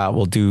knocked out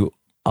will do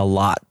a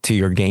lot to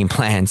your game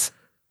plans.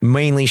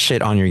 Mainly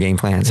shit on your game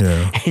plans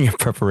and your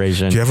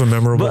preparation. Do you have a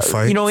memorable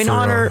fight? In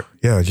honor.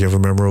 Do you have a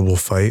memorable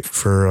fight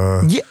for?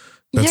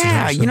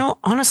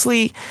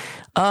 Honestly,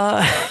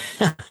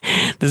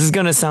 this is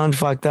gonna sound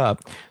fucked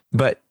up,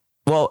 but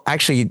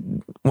actually,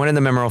 one of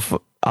the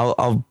memorable.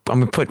 I'm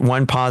gonna put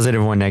one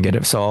positive, one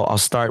negative. So I'll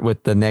start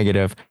with the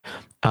negative.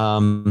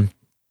 One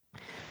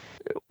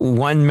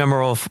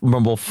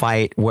memorable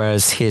fight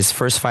was his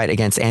first fight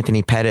against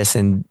Anthony Pettis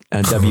in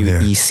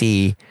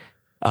WEC.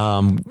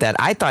 That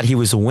I thought he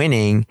was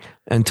winning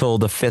until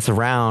the 5th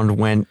round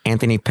when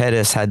Anthony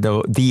Pettis had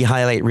the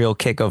highlight reel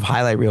kick of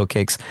highlight reel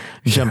kicks,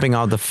 jumping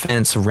off the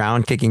fence,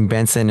 round kicking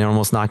Benson and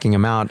almost knocking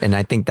him out. And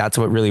I think that's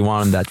what really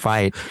won him that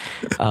fight.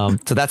 So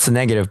that's the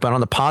negative. But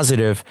on the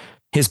positive,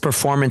 his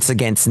performance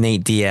against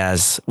Nate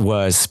Diaz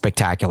was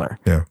spectacular.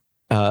 Yeah.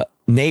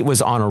 Nate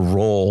was on a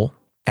roll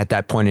at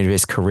that point in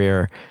his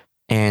career,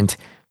 and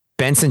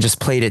Benson just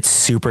played it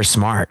super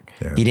smart.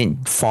 Yeah. He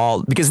didn't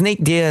fall because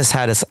Nate Diaz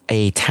had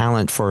a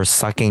talent for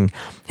sucking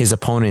his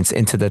opponents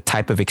into the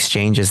type of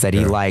exchanges that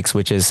he likes,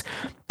 which is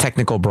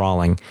technical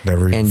brawling.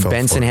 And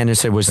Benson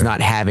Henderson was not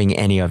having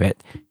any of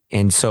it.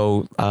 And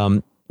so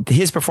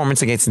his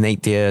performance against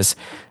Nate Diaz,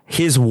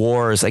 his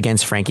wars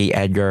against Frankie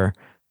Edgar,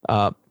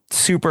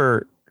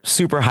 super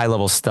high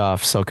level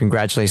stuff. So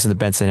congratulations to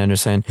Benson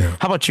Henderson. Yeah.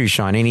 How about you,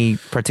 Sean? Any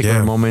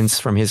particular moments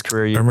from his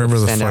career? I remember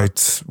the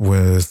fights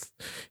with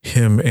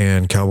him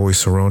and Cowboy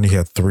Cerrone. He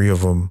had 3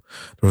 of them.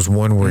 There was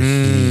one where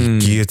he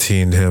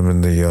guillotined him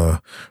in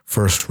the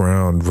first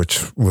round,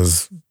 which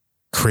was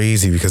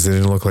crazy because it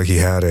didn't look like he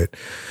had it.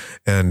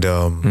 And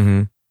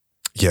and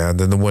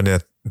then the one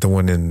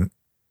in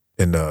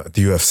the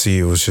UFC,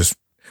 it was just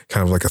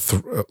kind of like a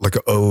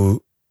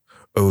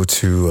ode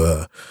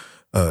to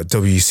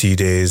WEC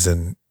days,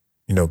 and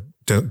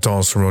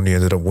Donald Cerrone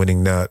ended up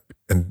winning that.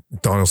 And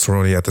Donald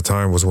Cerrone at the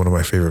time was one of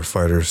my favorite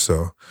fighters.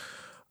 So,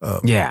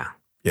 yeah,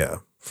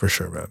 for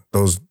sure, man.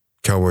 Those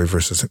Cowboy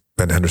versus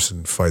Ben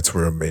Henderson fights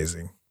were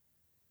amazing.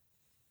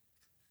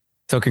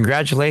 So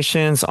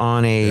congratulations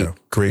on a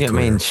great career.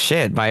 I mean,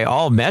 shit, by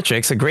all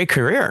metrics, a great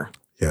career.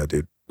 Yeah,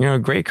 dude.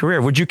 Great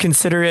career. Would you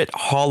consider it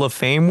Hall of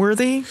Fame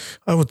worthy?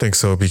 I would think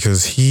so,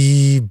 because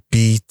he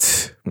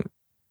beat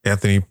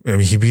Anthony. I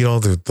mean, he beat all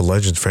the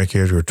legends, Frankie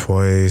Edgar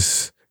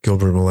twice,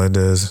 Gilbert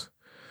Melendez,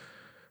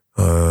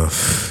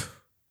 Josh.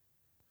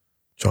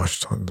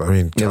 I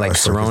mean, like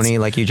Cerrone,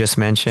 like you just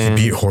mentioned.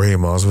 He beat Jorge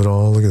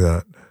Masvidal. Look at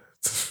that.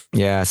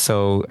 Yeah.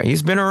 So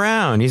he's been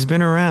around.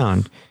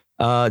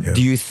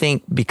 Do you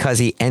think because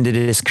he ended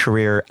his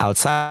career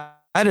outside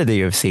of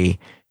the UFC,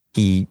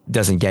 he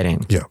doesn't get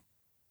in? Yeah.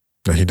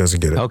 No, he doesn't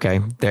get it. Okay.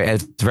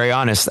 It's very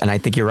honest. And I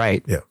think you're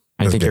right. Yeah.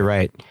 I think you're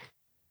right.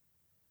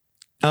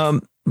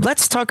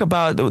 Let's talk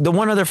about the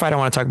one other fight I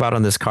want to talk about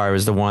on this card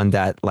is the one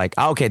that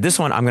this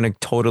one I'm going to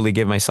totally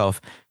give myself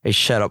a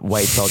shut up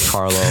white belt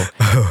Carlo.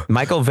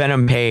 Michael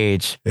Venom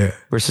Page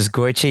versus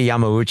Goichi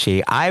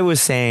Yamauchi. I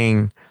was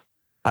saying,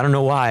 I don't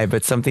know why,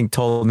 but something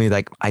told me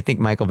I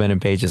think Michael Venom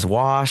Page is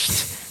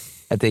washed.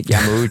 I think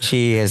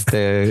Yamauchi has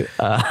the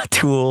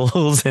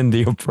tools and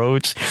the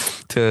approach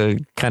to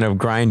kind of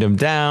grind him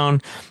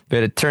down.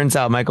 But it turns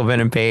out Michael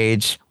Venom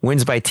Page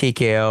wins by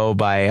TKO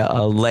by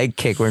a leg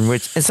kick, in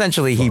which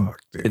essentially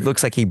it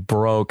looks like he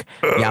broke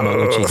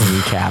Yamauchi's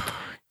kneecap.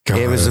 God,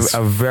 it was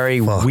a very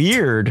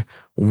weird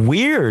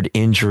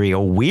injury, a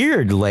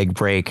weird leg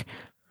break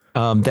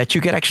that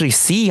you could actually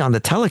see on the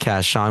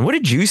telecast, Sean. What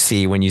did you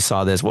see when you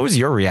saw this? What was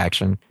your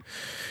reaction?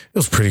 It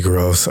was pretty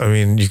gross. I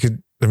mean,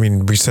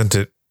 we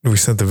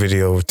sent the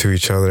video to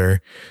each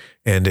other,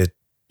 and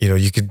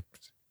you could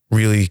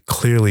really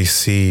clearly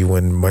see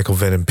when Michael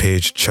Venom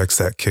Page checks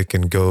that kick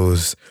and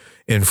goes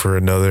in for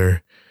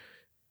another.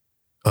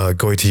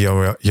 Goiti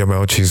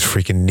Yamauchi's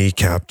freaking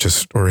kneecap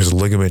or his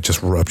ligament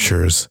just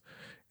ruptures.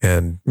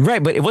 And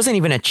right, but it wasn't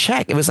even a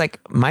check. It was like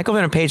Michael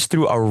Venom Page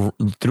threw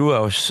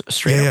a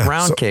straight up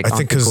round kick. I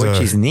think because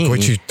Goichi's knee.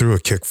 Goichi threw a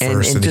kick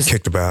first and he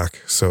kicked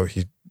back. So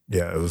it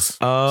was.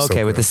 Oh,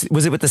 okay. So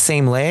was it with the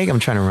same leg? I'm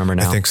trying to remember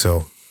now. I think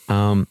so.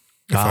 I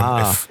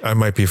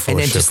might be full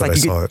of shit, but I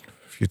saw it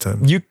a few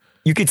times.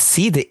 You could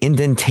see the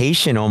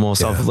indentation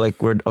almost of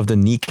the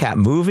kneecap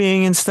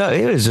moving and stuff.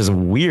 It was just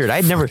weird.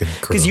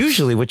 Because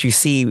usually what you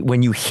see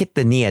when you hit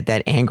the knee at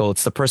that angle,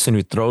 it's the person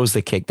who throws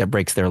the kick that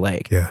breaks their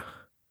leg. Yeah.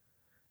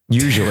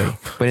 Usually.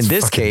 But in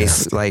this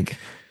case, nasty.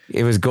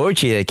 It was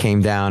Goichi that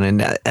came down,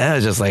 and I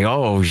was just like,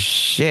 oh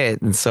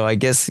shit. And so I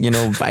guess,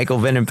 Michael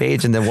Venom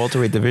Page in the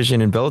welterweight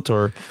division in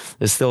Bellator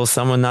is still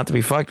someone not to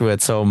be fucked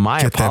with. So my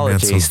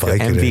apologies to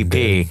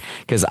MVP,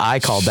 because I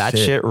called that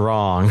shit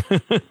wrong.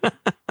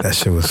 That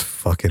shit was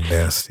fucking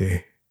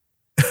nasty.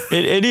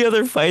 Any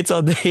other fights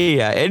on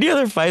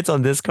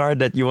this card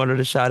that you wanted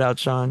to shout out,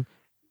 Sean?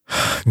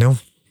 No,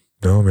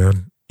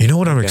 man. You know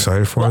what I'm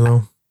excited for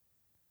though?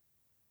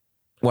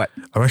 What?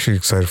 I'm actually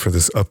excited for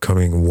this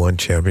upcoming One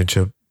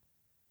Championship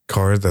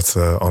card that's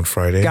on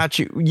Friday. Got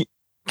you.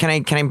 Can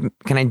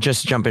I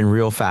just jump in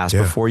real fast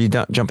before you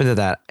jump into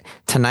that?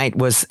 Tonight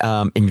was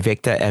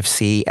Invicta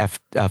FC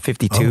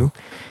 52,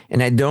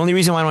 and the only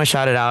reason why I want to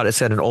shout it out is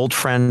that an old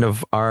friend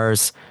of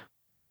ours,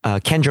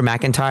 Kendra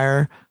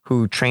McIntyre,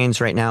 who trains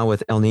right now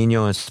with El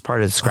Nino as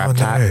part of the Scrap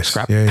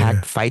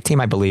Pack fight team,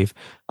 I believe.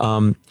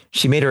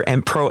 She made her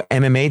pro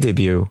MMA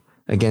debut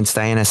against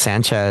Diana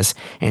Sanchez,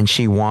 and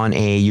she won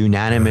a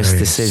unanimous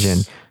decision.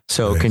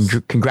 So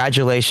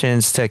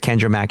congratulations to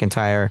Kendra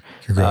McIntyre.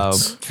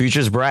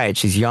 Future's bright.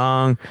 She's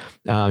young.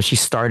 She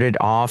started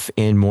off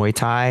in Muay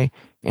Thai.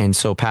 And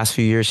so past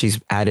few years,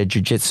 she's added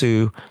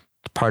jiu-jitsu,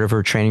 part of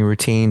her training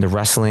routine, the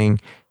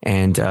wrestling.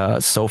 And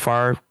so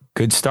far,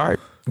 good start.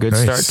 Good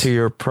start to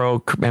your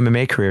pro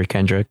MMA career,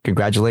 Kendra.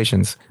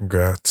 Congratulations.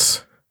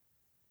 Congrats.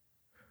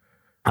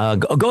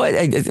 Go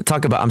ahead.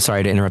 Talk about. I'm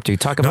sorry to interrupt you.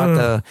 Talk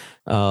about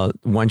the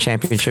One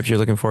Championship you're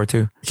looking forward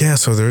to. Yeah,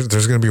 so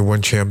there's going to be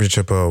One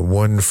Championship,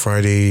 one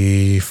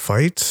Friday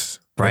fight.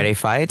 Friday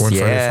fights. Friday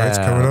fights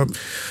coming up.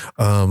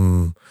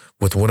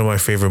 With one of my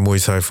favorite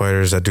Muay Thai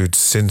fighters, that dude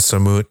Sin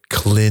Samut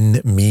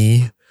Klin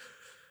Mi.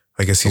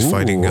 I guess he's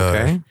fighting.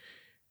 I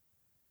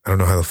don't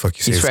know how the fuck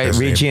you say his name. He's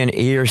fighting Region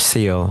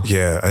Earseal.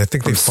 Yeah, I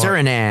think they fought.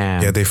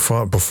 Suriname. Yeah, they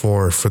fought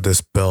before for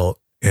this belt.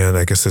 And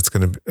I guess it's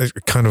going to be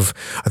kind of,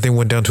 I think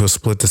went down to a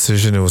split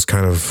decision. It was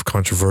kind of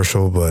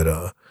controversial, but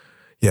I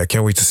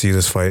can't wait to see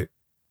this fight.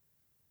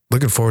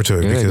 Looking forward to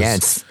it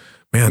because,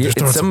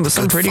 there's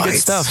some pretty good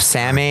stuff.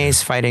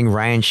 Sammy's fighting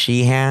Ryan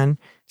Sheehan.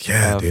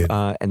 Yeah, dude.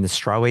 In the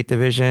strawweight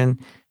division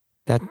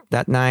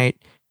that night.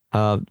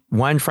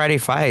 One Friday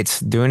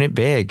fights, doing it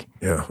big.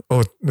 Yeah.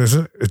 Oh, is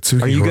it?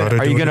 Itsuki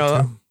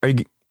Hirata.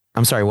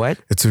 I'm sorry, what?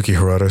 Itsuki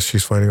Hirata,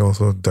 she's fighting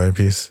also, Dime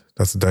Piece.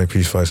 That's the Dime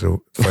Piece fight of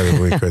the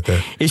week right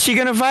there. Is she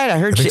gonna fight? I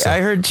heard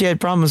she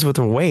had problems with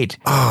her weight.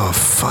 Oh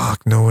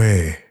fuck! No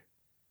way.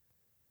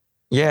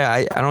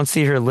 Yeah, I don't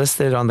see her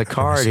listed on the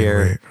card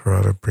here.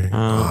 Hirata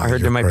I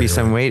heard there might be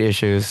some weight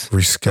issues.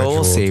 Rescheduled. So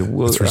we'll see.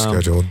 It's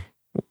rescheduled.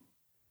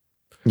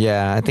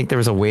 Yeah, I think there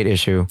was a weight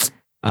issue.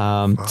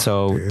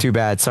 Too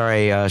bad.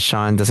 Sorry,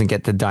 Sean doesn't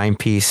get the dime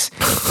piece.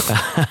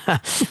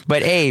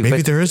 But hey,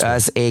 Maybe there is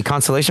as a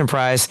consolation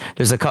prize,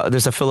 there's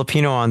a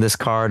Filipino on this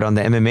card on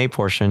the MMA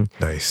portion.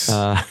 Nice.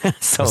 So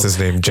what's his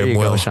name? Jim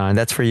Will. Sean,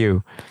 that's for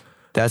you.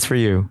 That's for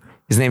you.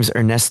 His name's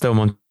Ernesto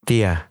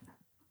Montilla.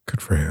 Good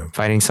for him.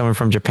 Fighting someone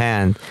from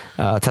Japan.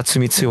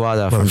 Tatsumitsu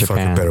Wada from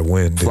Japan. Better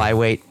win. Dude.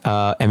 Flyweight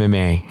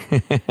MMA.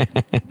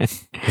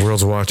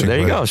 World's watching. So there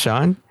you go,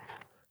 Sean.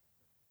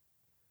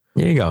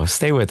 There you go.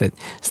 Stay with it.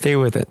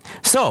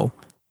 So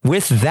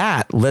with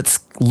that, let's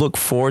look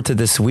forward to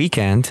this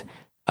weekend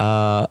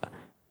with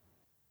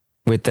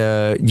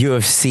the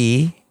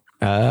UFC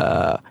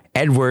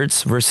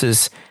Edwards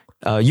versus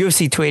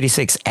UFC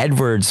 286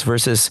 Edwards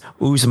versus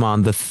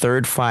Usman, the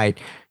third fight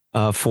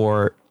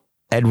for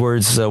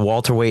Edwards'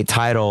 welterweight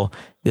title.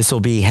 This will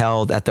be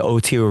held at the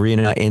O2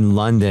 Arena in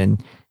London.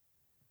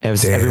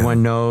 As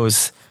everyone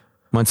knows,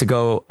 months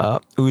ago,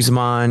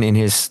 Usman in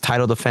his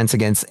title defense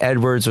against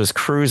Edwards was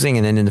cruising,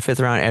 and then in the fifth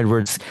round,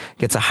 Edwards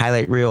gets a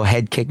highlight reel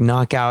head kick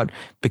knockout,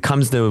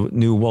 becomes the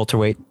new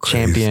welterweight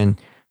champion.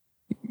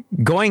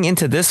 Going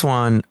into this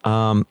one,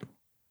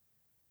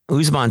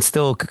 Usman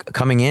still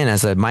coming in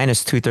as a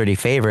minus 230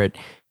 favorite.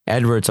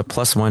 Edwards a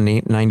plus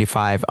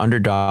 195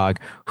 underdog.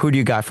 Who do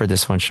you got for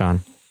this one,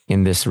 Sean?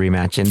 In this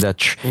rematch, in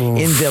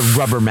the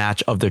rubber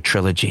match of the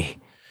trilogy?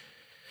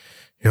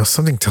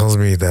 Something tells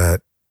me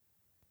that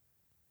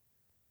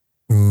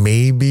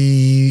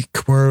maybe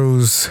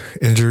Kamaru's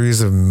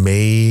injuries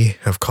may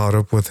have caught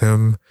up with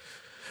him.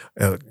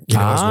 I was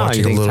watching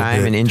you think a little time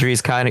bit. And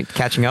injuries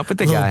catching up with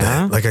the guy,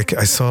 huh? Like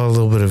I saw a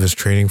little bit of his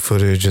training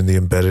footage and the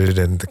embedded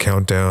and the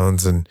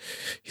countdowns, and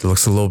he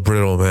looks a little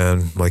brittle,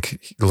 man.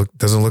 Like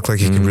doesn't look like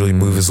he can really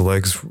move his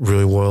legs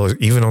really well,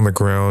 even on the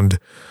ground.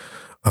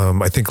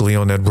 I think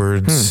Leon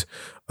Edwards,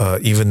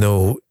 even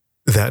though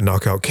that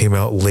knockout came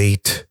out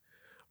late,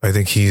 I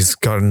think he's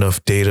got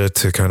enough data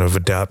to kind of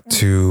adapt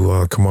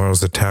to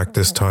Kamaru's attack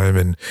this time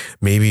and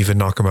maybe even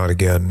knock him out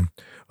again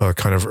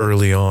kind of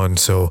early on.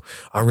 So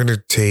I'm going to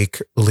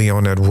take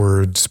Leon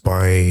Edwards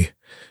by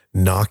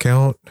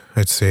knockout.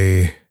 I'd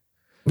say.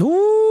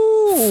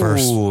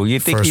 Ooh, you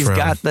think he's round.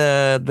 Got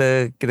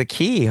the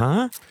key,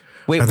 huh?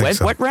 Wait,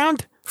 what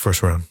round?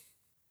 First round.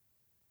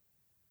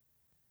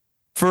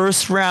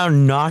 First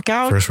round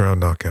knockout? First round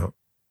knockout.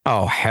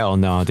 Oh hell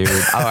no, dude!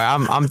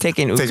 I'm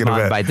taking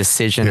Usman by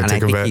decision, and I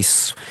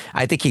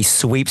think he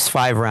sweeps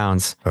 5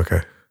 rounds.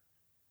 Okay.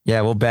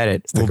 Yeah, we'll bet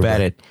it. We'll bet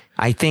it.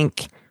 I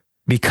think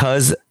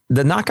because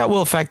the knockout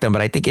will affect him,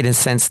 but I think in a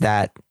sense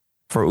that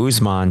for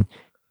Usman,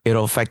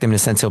 it'll affect him in a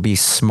sense he'll be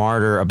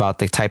smarter about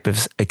the type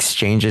of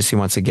exchanges he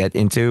wants to get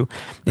into,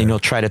 and he'll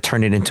try to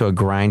turn it into a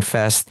grind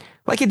fest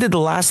like he did the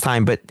last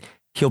time. But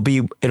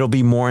it'll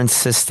be more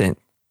insistent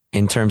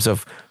in terms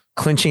of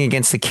clinching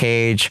against the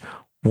cage,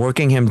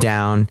 working him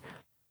down.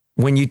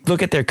 When you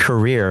look at their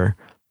career,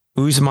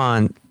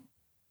 Usman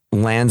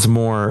lands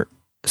more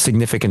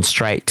significant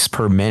strikes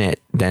per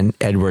minute than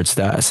Edwards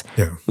does.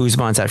 Yeah.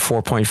 Usman's at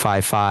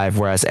 4.55,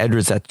 whereas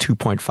Edwards at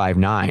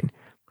 2.59.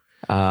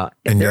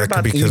 And they're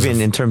about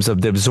even in terms of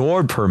the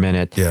absorbed per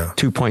minute.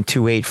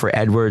 2.28 for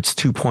Edwards,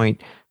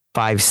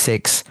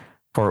 2.56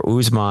 for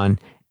Usman.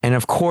 And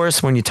of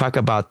course, when you talk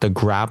about the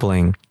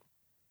grappling,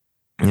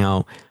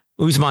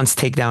 Usman's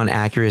takedown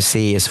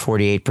accuracy is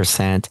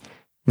 48%.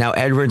 Now,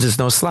 Edwards is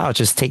no slouch.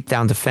 His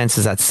takedown defense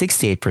is at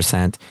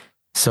 68%.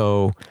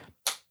 So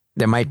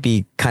there might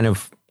be kind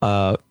of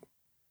it's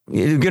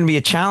going to be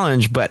a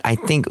challenge, but I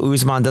think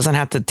Usman doesn't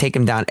have to take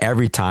him down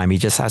every time. He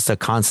just has to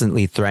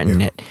constantly threaten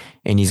it,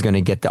 and he's going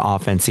to get the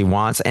offense he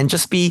wants and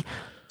just be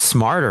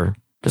smarter.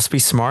 Just be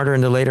smarter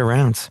in the later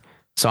rounds.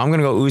 So I'm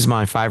going to go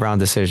Usman 5-round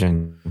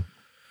decision.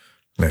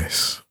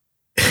 Nice.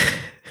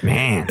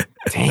 Man,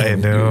 dang. I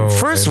know.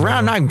 First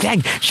round,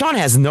 dang. Sean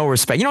has no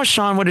respect.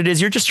 Sean, what it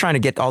is? You're just trying to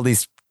get all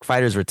these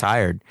fighters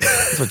retired.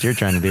 That's what you're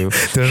trying to do. You're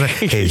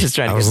just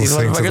trying to get these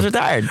motherfuckers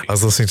retired. I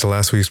was listening to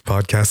last week's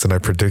podcast and I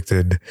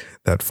predicted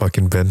that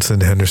fucking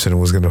Benson Henderson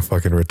was going to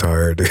fucking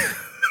retire.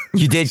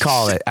 You did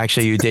call it.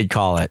 Actually, you did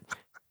call it.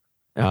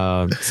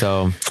 Wow.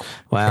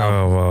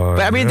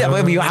 But I mean,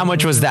 how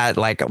much was that?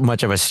 Like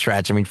much of a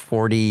stretch? I mean,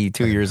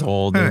 42 years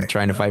old and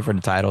trying to fight for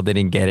the title,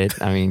 didn't get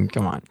it. I mean,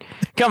 come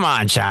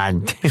on,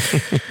 Sean.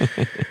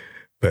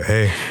 But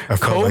hey,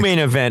 co-main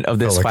event of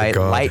this fight,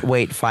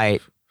 lightweight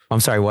fight. I'm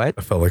sorry, what?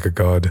 I felt like a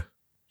god,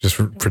 just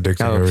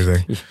predicting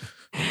everything.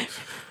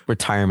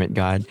 Retirement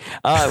god.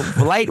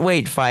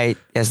 Lightweight fight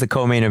as the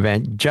co-main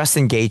event: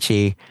 Justin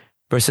Gaethje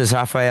versus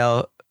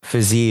Rafael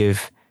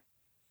Fiziev.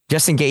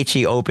 Justin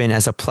Gaethje open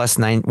as a plus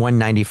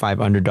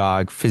 195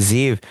 underdog.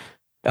 Fiziev,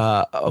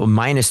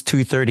 minus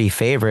 230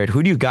 favorite.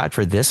 Who do you got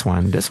for this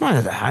one? This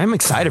one, I'm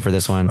excited for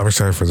this one. I'm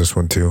excited for this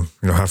one too.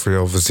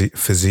 Rafael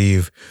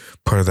Fiziev,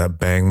 part of that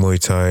Bang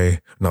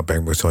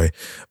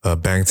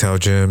Tao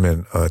gym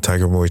and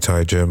Tiger Muay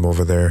Thai gym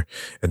over there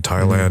in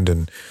Thailand.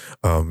 And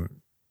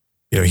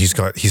he's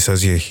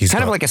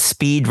kind of like a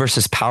speed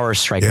versus power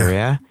striker.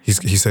 Yeah. He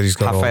said he's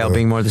got Rafael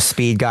being more the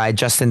speed guy,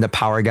 Justin, the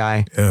power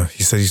guy. Yeah.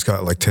 He said he's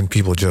got like 10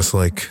 people just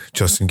like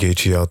Justin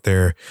Gaethje out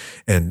there.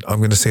 And I'm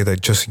going to say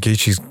that Justin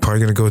Gaethje's probably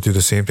going to go through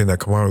the same thing that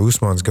Kamaru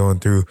Usman's going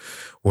through,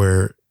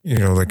 where,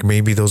 like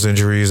maybe those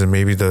injuries and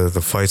maybe the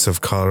fights have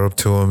caught up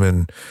to him,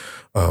 and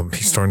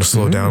he's starting to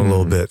slow down a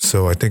little bit.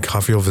 So I think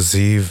Rafael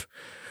Fiziev,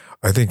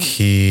 I think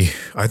he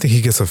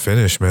gets a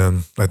finish,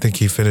 man. I think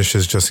he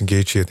finishes Justin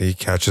Gaethje. I think he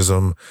catches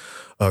him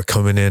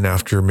coming in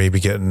after maybe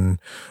getting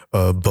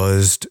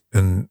buzzed,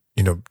 and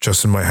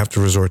Justin might have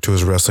to resort to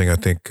his wrestling. I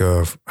think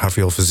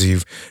Rafael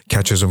Fiziev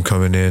catches him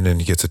coming in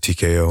and he gets a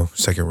TKO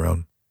second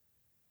round.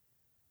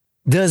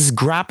 Does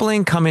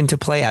grappling come into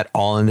play at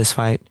all in this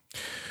fight?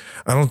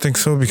 I don't think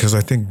so, because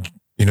I think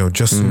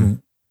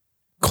Justin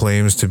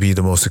claims to be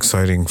the most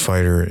exciting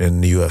fighter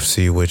in the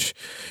UFC, which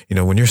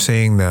when you're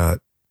saying that,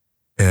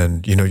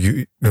 and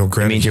granted,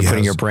 it means you're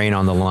putting your brain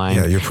on the line.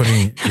 Yeah,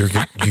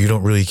 you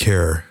don't really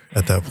care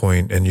at that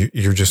point, and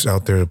you're just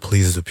out there to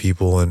please the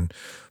people and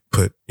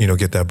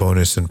get that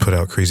bonus and put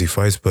out crazy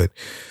fights. But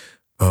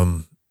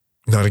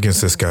not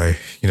against this guy.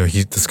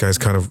 This guy's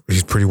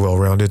he's pretty well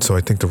rounded. So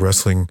I think the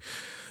wrestling,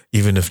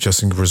 even if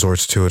Justin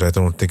resorts to it, I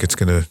don't think it's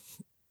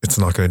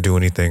not gonna do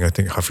anything. I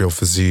think Rafael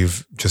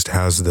Fiziev just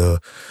has the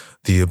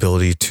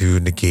ability to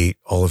negate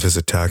all of his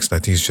attacks, and I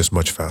think he's just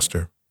much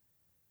faster.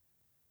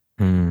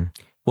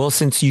 Well,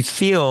 since you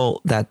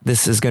feel that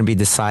this is going to be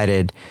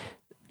decided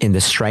in the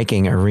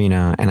striking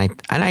arena, and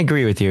I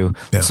agree with you.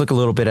 Yeah. Let's look a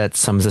little bit at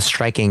some of the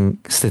striking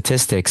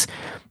statistics.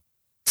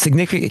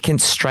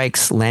 Significant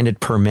strikes landed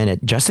per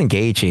minute. Justin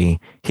Gaethje,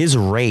 his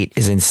rate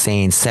is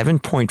insane,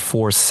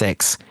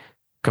 7.46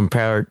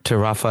 compared to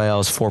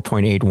Rafael's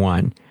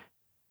 4.81.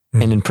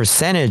 And in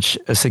percentage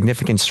of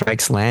significant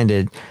strikes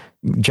landed,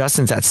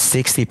 Justin's at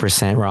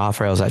 60%,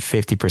 Rafael's at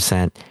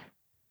 50%.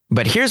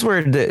 But here's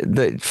where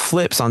the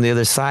flips on the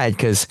other side,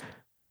 because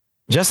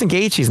Justin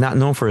Gaethje is not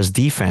known for his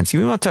defense.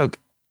 You want to talk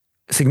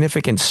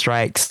significant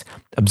strikes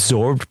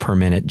absorbed per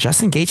minute.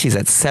 Justin Gaethje is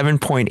at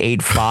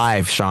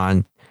 7.85,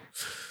 Sean.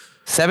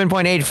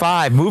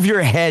 7.85. Move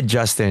your head,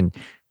 Justin.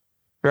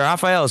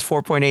 Rafael is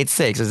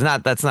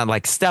 4.86. That's not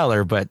like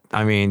stellar, but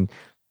I mean,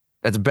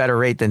 that's a better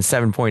rate than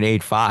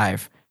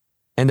 7.85.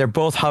 And they're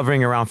both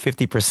hovering around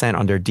 50%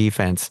 on their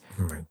defense.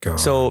 Oh my God.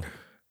 So,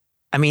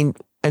 I mean,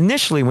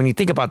 initially, when you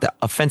think about the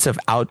offensive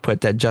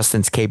output that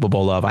Justin's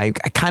capable of, I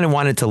kind of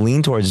wanted to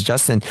lean towards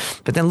Justin,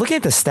 but then looking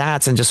at the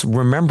stats and just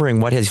remembering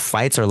what his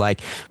fights are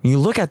like, when you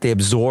look at the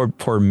absorbed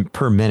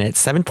per minute,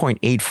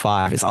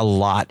 7.85 is a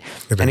lot.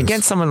 And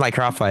against someone like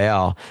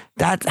Rafael,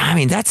 that's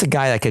a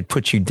guy that could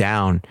put you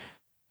down.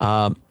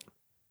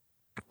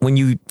 When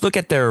you look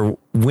at their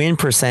win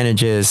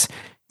percentages,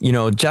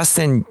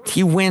 Justin,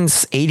 he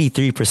wins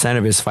 83%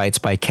 of his fights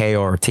by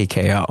KO or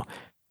TKO,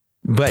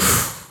 but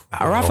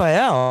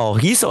Rafael,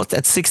 he's at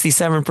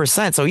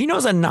 67%. So he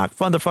knows how to knock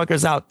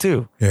motherfuckers out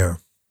too. Yeah.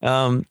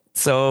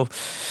 So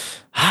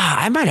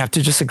I might have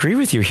to just agree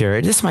with you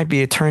here. This might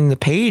be a turn the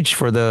page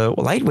for the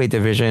lightweight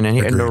division and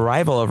the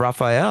arrival of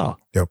Rafael.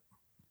 Yep.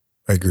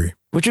 I agree.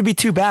 Which would be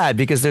too bad,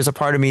 because there's a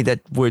part of me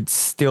that would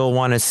still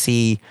want to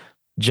see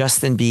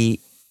Justin be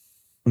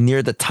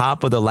near the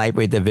top of the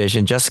lightweight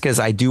division, just because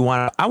I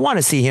want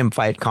to see him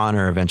fight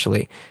Conor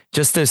eventually,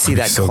 just to see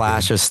that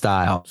clash of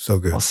style. So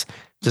good.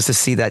 Just to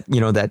see that,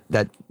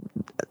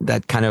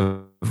 that kind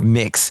of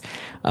mix.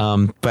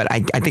 But I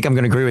think I'm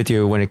going to agree with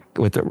you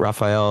with the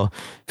Rafael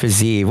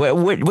Fiziev.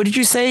 What did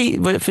you say?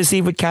 What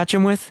Fiziev would catch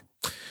him with?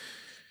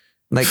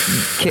 Like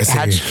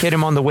hit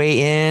him on the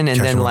way in,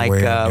 and then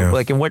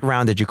like in what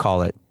round did you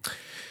call it?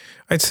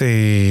 I'd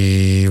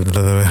say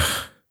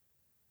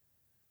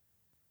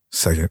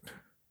second.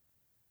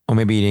 Oh,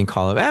 maybe you didn't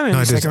call it.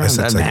 I said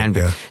second.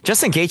 Yeah.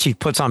 Justin Gaethje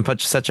puts on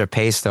such a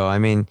pace, though. I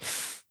mean,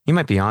 he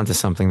might be onto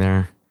something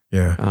there.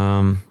 Yeah.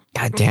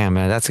 God damn,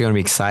 man, that's going to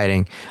be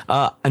exciting.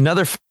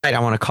 Another fight I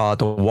want to call it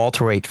the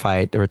welterweight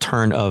fight, the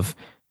return of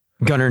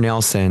Gunnar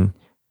Nelson.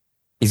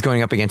 He's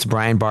going up against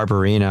Brian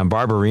Barberena.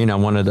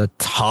 Barberena, one of the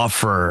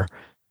tougher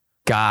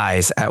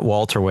guys at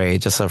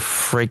welterweight, just a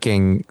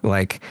freaking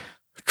like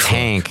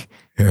tank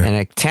and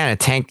a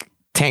tank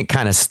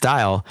kind of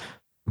style.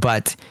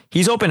 But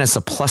he's open as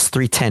a plus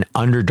 310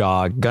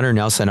 underdog. Gunnar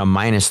Nelson, a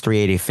minus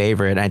 380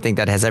 favorite. And I think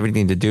that has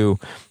everything to do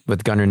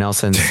with Gunnar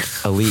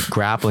Nelson's elite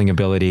grappling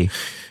ability.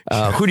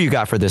 Who do you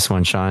got for this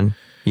one, Sean?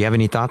 You have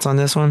any thoughts on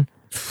this one?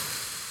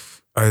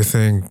 I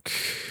think,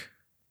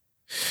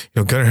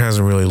 Gunnar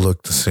hasn't really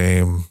looked the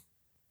same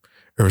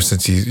ever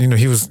since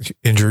he was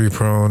injury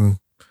prone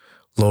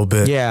a little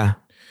bit. Yeah.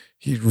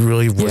 He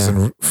really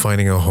wasn't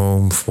finding a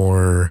home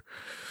for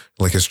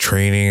like his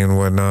training and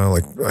whatnot.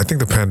 Like, I think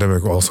the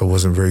pandemic also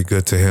wasn't very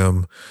good to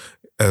him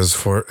as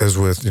far as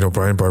with,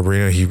 Brian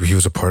Barberena. He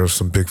was a part of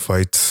some big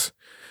fights,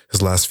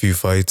 his last few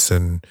fights.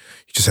 And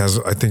he just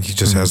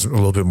has a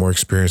little bit more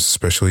experience,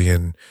 especially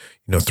in,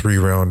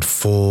 3-round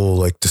full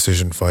like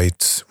decision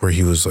fights where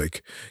he was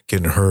like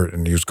getting hurt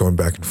and he was going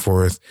back and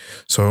forth.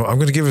 So I'm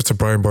going to give it to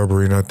Brian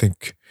Barberena. I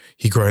think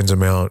he grinds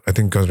him out. I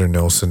think Gunnar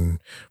Nelson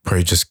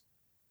probably just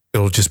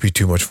it'll just be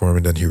too much for him,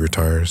 and then he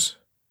retires.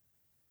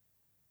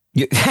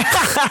 You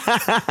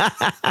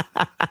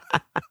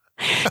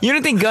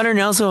don't think Gunnar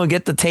Nelson will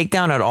get the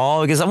takedown at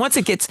all? Because once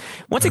it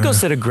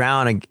goes to the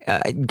ground,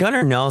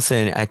 Gunnar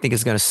Nelson, I think,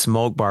 is going to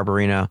smoke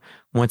Barberena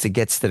once it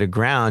gets to the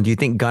ground. Do you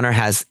think Gunnar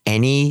has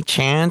any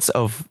chance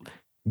of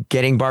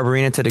getting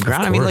Barberena to the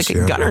ground? Course,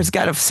 Gunnar's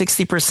got a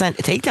 60%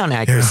 takedown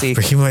accuracy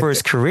for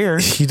his career.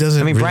 He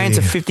doesn't. Brian's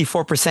a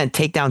 54%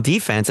 takedown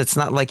defense. It's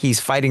not like he's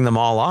fighting them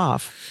all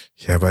off.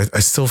 Yeah, but I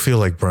still feel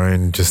like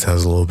Brian just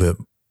has a little bit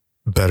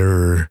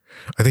better.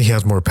 I think he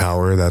has more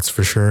power. That's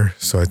for sure.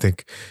 So I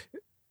think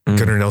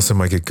Gunnar Nelson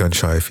might get gun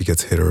shy if he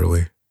gets hit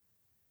early.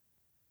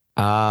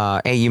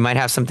 Hey, you might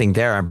have something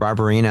there.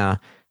 Barberena,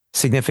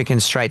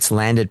 significant strikes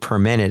landed per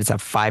minute. It's at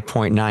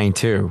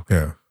 5.92.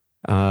 Yeah.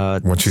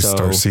 Once you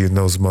start seeing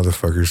those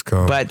motherfuckers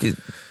come, but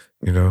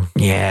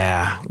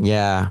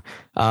yeah.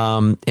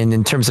 And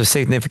in terms of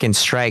significant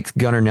strikes,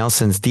 Gunnar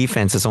Nelson's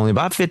defense is only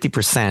about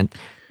 50%,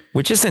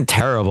 which isn't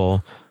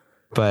terrible,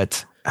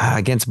 but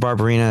against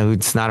Barberena,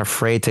 who's not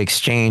afraid to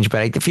exchange.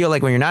 But I feel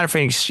like when you're not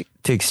afraid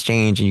to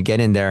exchange and you get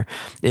in there,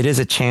 it is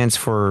a chance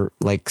for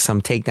like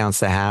some takedowns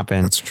to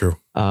happen. That's true.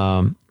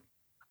 And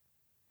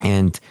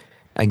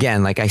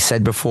again, like I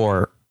said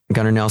before,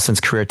 Gunnar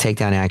Nelson's career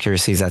takedown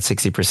accuracy is at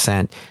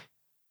 60%.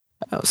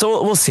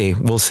 So we'll see.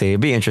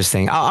 It'd be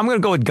interesting. I'm going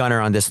to go with Gunnar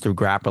on this through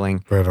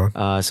grappling. Right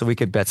on. So we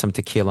could bet some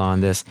tequila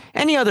on this.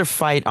 Any other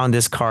fight on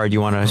this card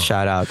you want to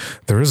shout out?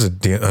 There is a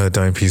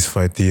dime piece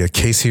fight. The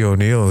Casey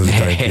O'Neill is a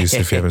dime piece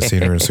if you haven't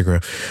seen her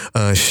Instagram.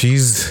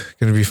 She's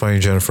going to be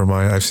fighting Jennifer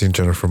Maia. I've seen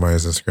Jennifer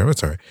Maia's Instagram.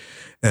 It's all right.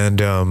 And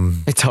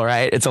it's all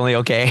right. It's only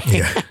okay.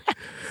 Yeah.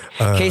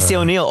 Casey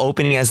O'Neill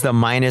opening as the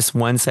minus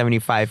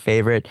 175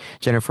 favorite.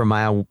 Jennifer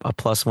Maia a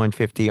plus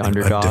 150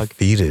 underdog.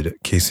 Undefeated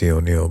Casey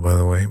O'Neill, by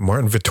the way.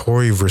 Martin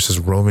Vettori versus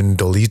Roman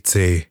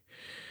Dolidze.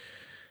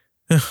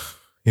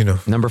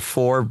 Number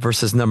 4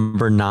 versus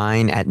number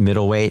 9 at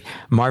middleweight.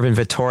 Marvin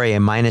Vettori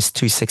a minus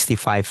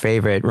 265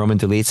 favorite. Roman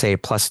Dolidze a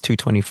plus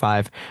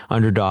 225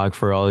 underdog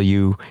for all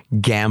you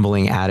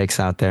gambling addicts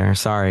out there.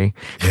 Sorry.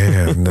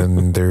 Yeah, and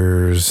then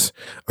there's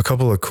a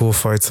couple of cool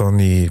fights on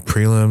the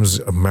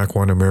prelims.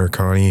 Makwan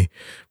Americani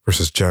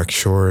versus Jack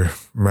Shore.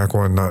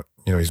 Makwan,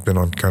 he's been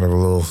on kind of a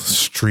little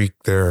streak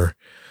there,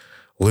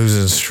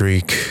 losing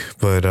streak,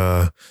 but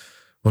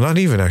not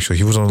even actually.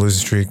 He was on a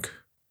losing streak.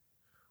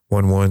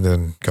 1-1,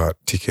 then got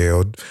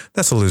TKO'd.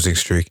 That's a losing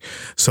streak.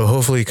 So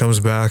hopefully he comes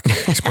back.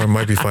 He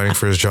might be fighting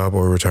for his job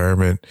or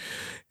retirement.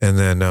 And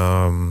then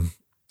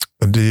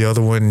the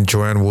other one,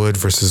 Joanne Wood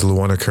versus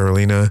Luana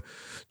Carolina.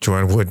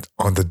 Joanne Wood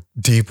on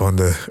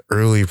the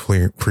early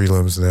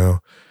prelims now.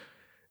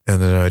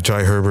 And then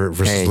Jai Herbert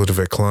versus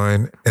Ludovic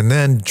Klein. And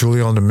then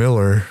Juliana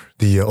Miller,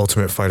 the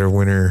Ultimate Fighter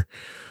winner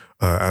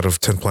out of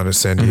 10 Planet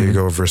San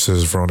Diego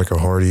versus Veronica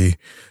Hardy.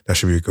 That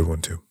should be a good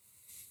one too.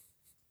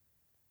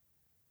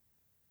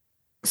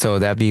 So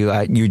that'd be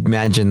you'd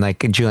imagine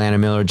like Juliana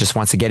Miller just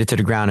wants to get it to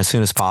the ground as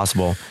soon as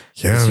possible.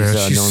 Yeah, man,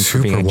 she's known for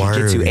being a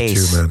jiu-jitsu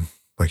ace too, man.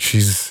 Like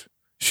she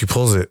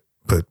pulls it,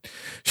 but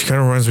she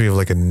kind of reminds me of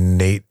like a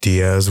Nate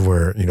Diaz,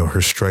 where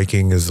her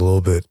striking is a little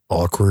bit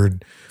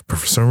awkward, but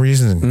for some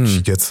reason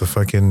she gets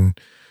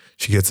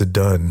it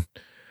done,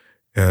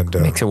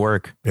 and makes it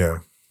work. Yeah.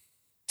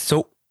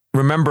 So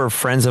remember,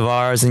 friends of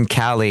ours in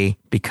Cali,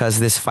 because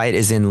this fight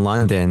is in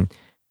London,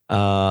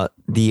 the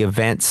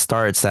event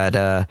starts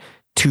at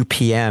 2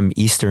 p.m.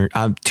 Eastern,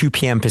 2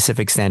 p.m.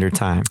 Pacific Standard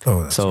Time.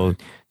 So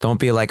don't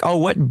be like,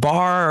 what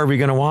bar are we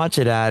going to watch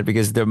it at?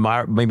 Because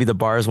maybe the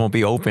bars won't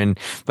be open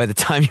by the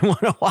time you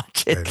want to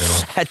watch it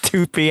at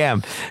 2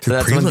 p.m. So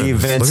that's when the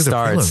event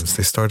starts.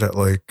 They start at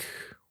like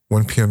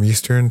 1 p.m.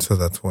 Eastern. So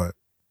that's what?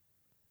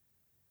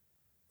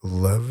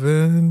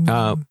 11?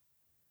 So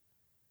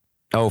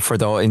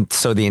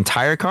the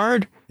entire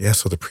card? Yeah.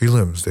 So the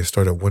prelims, they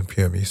start at 1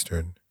 p.m.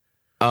 Eastern.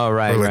 Oh,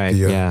 right.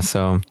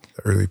 So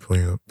the early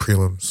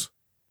prelims.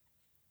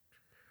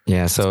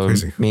 Yeah, so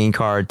main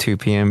card 2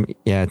 p.m.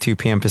 Yeah, 2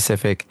 p.m.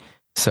 Pacific.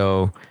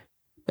 So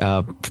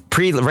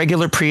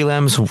regular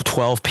prelims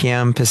 12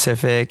 p.m.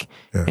 Pacific,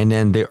 and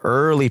then the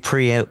early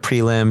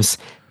prelims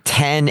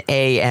 10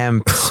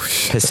 a.m.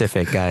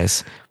 Pacific,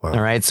 guys. Wow.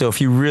 All right, so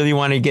if you really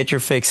want to get your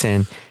fix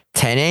in,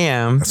 10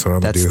 a.m.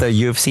 That's the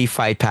UFC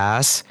Fight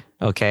Pass.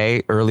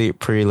 Okay, early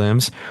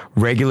prelims,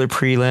 regular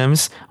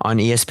prelims on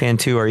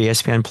ESPN2 or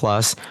ESPN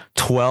Plus,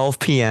 12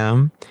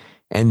 p.m.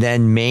 And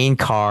then main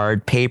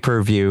card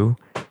pay-per-view,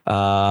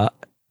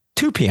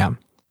 2 p.m.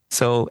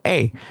 So,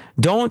 hey,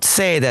 don't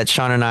say that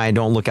Sean and I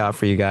don't look out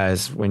for you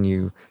guys when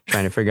you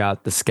trying to figure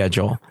out the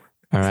schedule.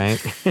 All right.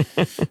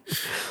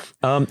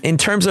 In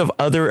terms of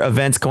other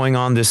events going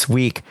on this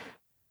week,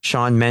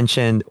 Sean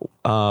mentioned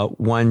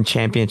One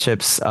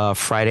Championships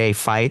Friday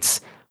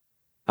fights.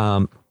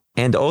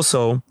 And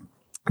also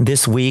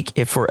this week,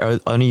 if for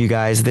any of you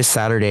guys, this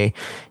Saturday,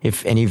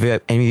 if any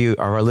of you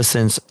are our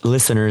listeners,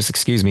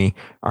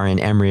 are in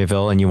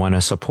Emeryville and you want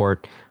to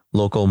support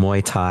local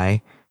Muay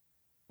Thai,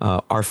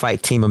 our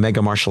fight team,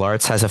 Omega Martial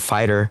Arts, has a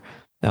fighter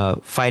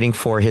fighting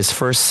for his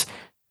first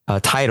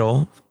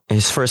title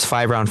his first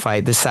 5-round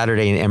fight this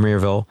Saturday in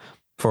Emeryville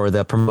for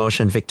the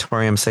promotion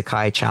Victorium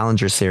Sakai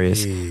Challenger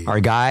Series. Our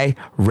guy,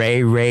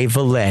 Ray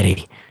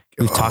Valetti.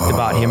 We've talked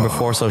about him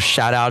before, so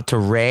shout out to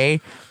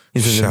Ray.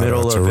 He's in the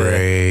middle of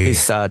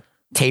his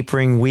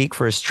tapering week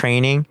for his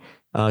training.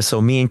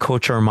 So me and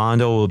Coach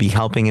Armando will be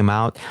helping him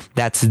out.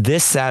 That's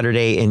this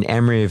Saturday in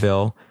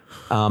Emeryville.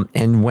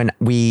 And when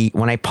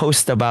I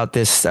post about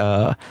this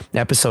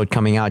episode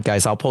coming out,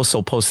 guys, I'll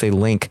also post a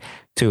link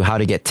to how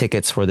to get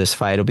tickets for this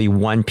fight. It'll be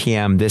 1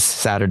 p.m. this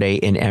Saturday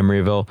in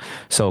Emeryville.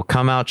 So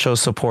come out, show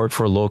support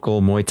for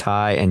local Muay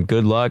Thai, and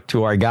good luck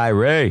to our guy,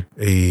 Ray.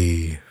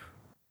 Hey.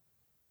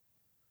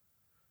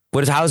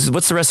 What's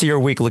the rest of your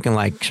week looking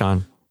like,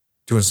 Sean?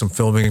 Doing some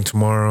filming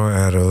tomorrow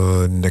at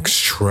an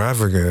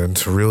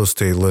extravagant real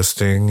estate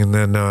listing. And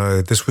then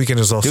this weekend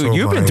is also Dude,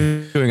 you've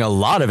been doing a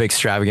lot of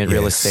extravagant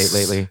real estate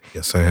lately.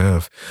 Yes, I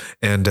have.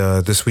 And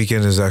this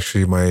weekend is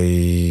actually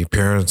my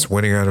parents'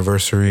 wedding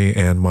anniversary,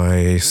 and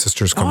my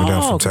sister's coming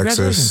down from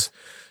Texas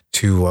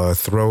to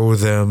throw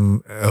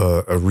them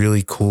a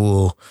really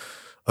cool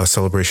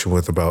celebration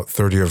with about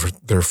 30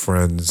 of their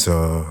friends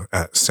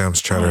at Sam's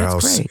Chowder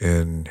House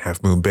in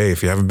Half Moon Bay.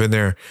 If you haven't been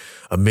there,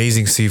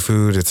 amazing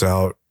seafood. It's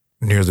out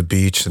near the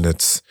beach, and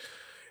it's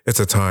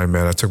a time,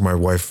 man. I took my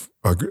wife,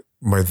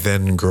 my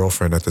then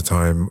girlfriend at the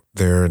time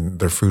there, and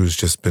their food's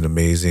just been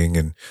amazing,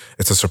 and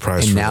it's a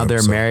surprise. And now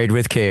they're married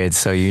with kids,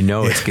 so you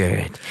know it's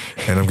good.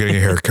 And I'm getting a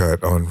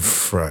haircut on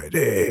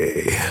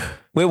Friday.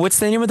 Wait, what's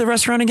the name of the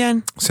restaurant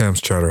again? Sam's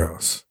Chowder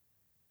House.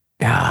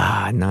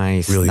 Ah,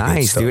 nice. Really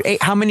nice, dude. Hey,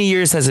 how many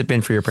years has it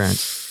been for your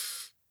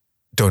parents?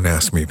 Don't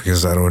ask me,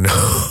 because I don't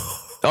know.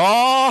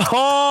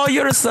 Oh,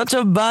 you're such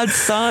a bad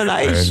son.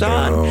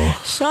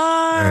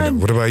 Sean.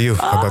 What about you?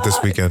 How about this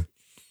weekend?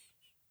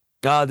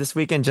 This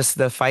weekend, just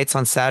the fights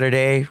on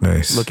Saturday.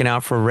 Nice. Looking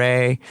out for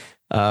Ray.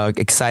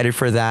 Excited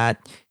for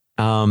that.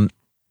 I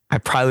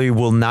probably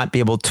will not be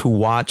able to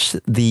watch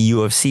the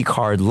UFC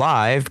card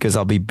live because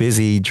I'll be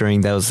busy during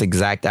those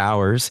exact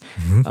hours.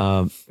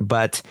 Mm-hmm.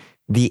 But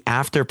the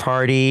after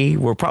party,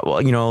 we're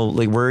probably,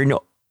 we're in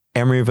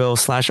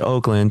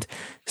Emeryville/Oakland.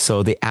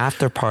 So the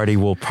after party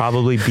will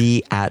probably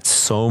be at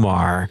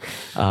Somar.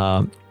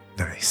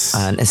 Nice.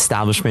 An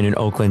establishment in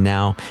Oakland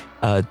now.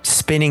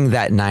 Spinning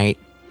that night,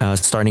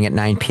 starting at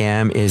 9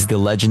 p.m. is the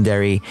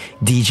legendary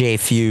DJ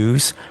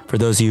Fuse. For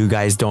those of you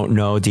guys don't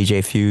know,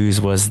 DJ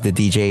Fuse was the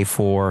DJ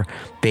for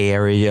Bay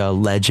Area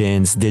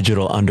Legends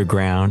Digital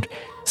Underground.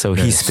 So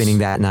he's spinning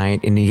that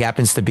night, and he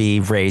happens to be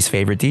Ray's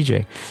favorite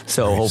DJ.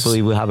 So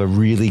hopefully we'll have a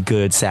really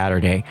good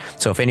Saturday.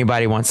 So if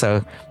anybody wants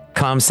to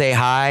come say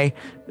hi,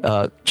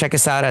 check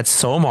us out at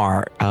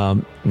Somar,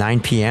 9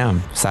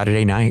 p.m.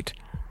 Saturday night.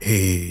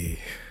 Hey,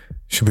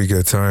 should be a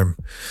good time.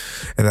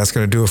 And that's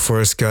going to do it for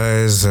us,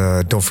 guys.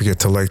 Don't forget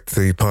to like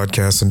the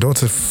podcast, and don't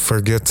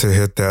forget to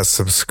hit that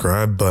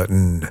subscribe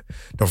button.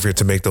 Don't forget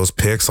to make those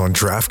picks on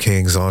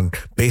DraftKings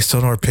based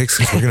on our picks,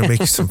 because we're going to make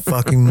you some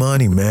fucking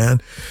money,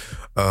 man.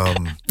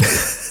 Don't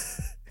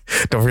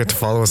forget to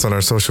follow us on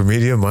our social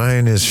media.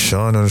 Mine is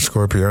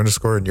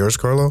Sean_Pierre_, and yours,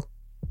 Carlo?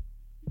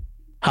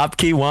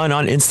 Hopkey1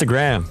 on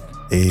Instagram.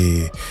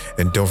 Hey,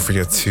 and don't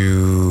forget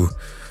to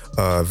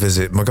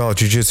visit Magala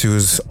Jiu-Jitsu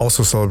is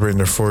also celebrating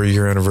their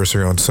 4-year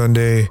anniversary on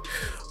Sunday,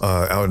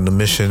 out in the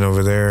Mission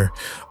over there.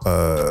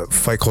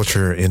 Fight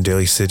Culture in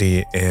Daly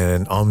City,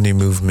 and Omni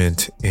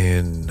Movement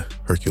in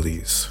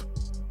Hercules.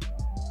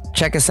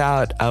 Check us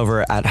out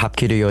over at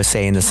Hapkido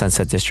USA in the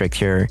Sunset District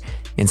here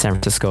in San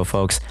Francisco,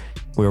 folks.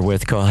 We're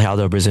with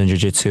Kohaldo Brazilian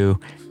Jiu-Jitsu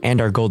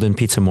and our Golden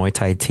Pizza Muay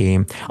Thai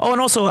team. Oh,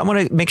 and also I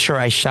want to make sure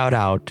I shout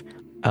out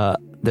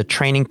the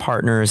training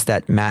partners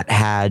that Matt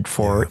had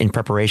in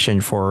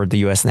preparation for the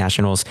U.S.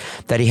 Nationals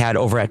that he had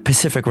over at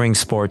Pacific Ring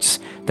Sports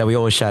that we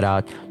always shout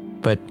out.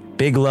 But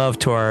big love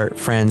to our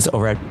friends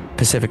over at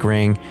Pacific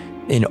Ring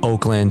in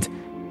Oakland.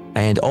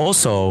 And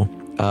also,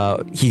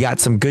 he got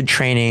some good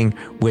training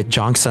with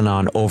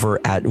Jongsanon over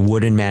at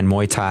Wooden Man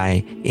Muay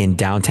Thai in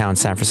downtown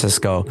San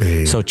Francisco.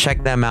 Hey. So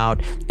check them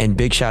out, and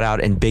big shout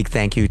out and big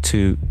thank you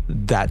to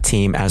that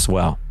team as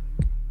well.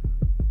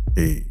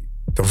 Hey,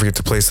 don't forget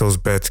to place those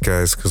bets,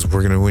 guys, because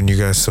we're going to win you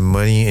guys some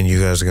money, and you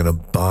guys are going to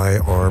buy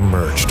our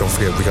merch. Don't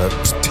forget, we got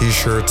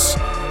t-shirts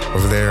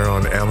over there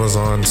on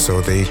Amazon,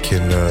 so they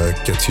can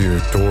get to your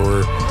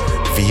door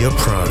via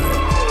Prime.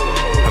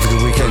 Have a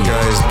good weekend,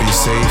 guys. Be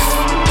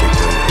safe.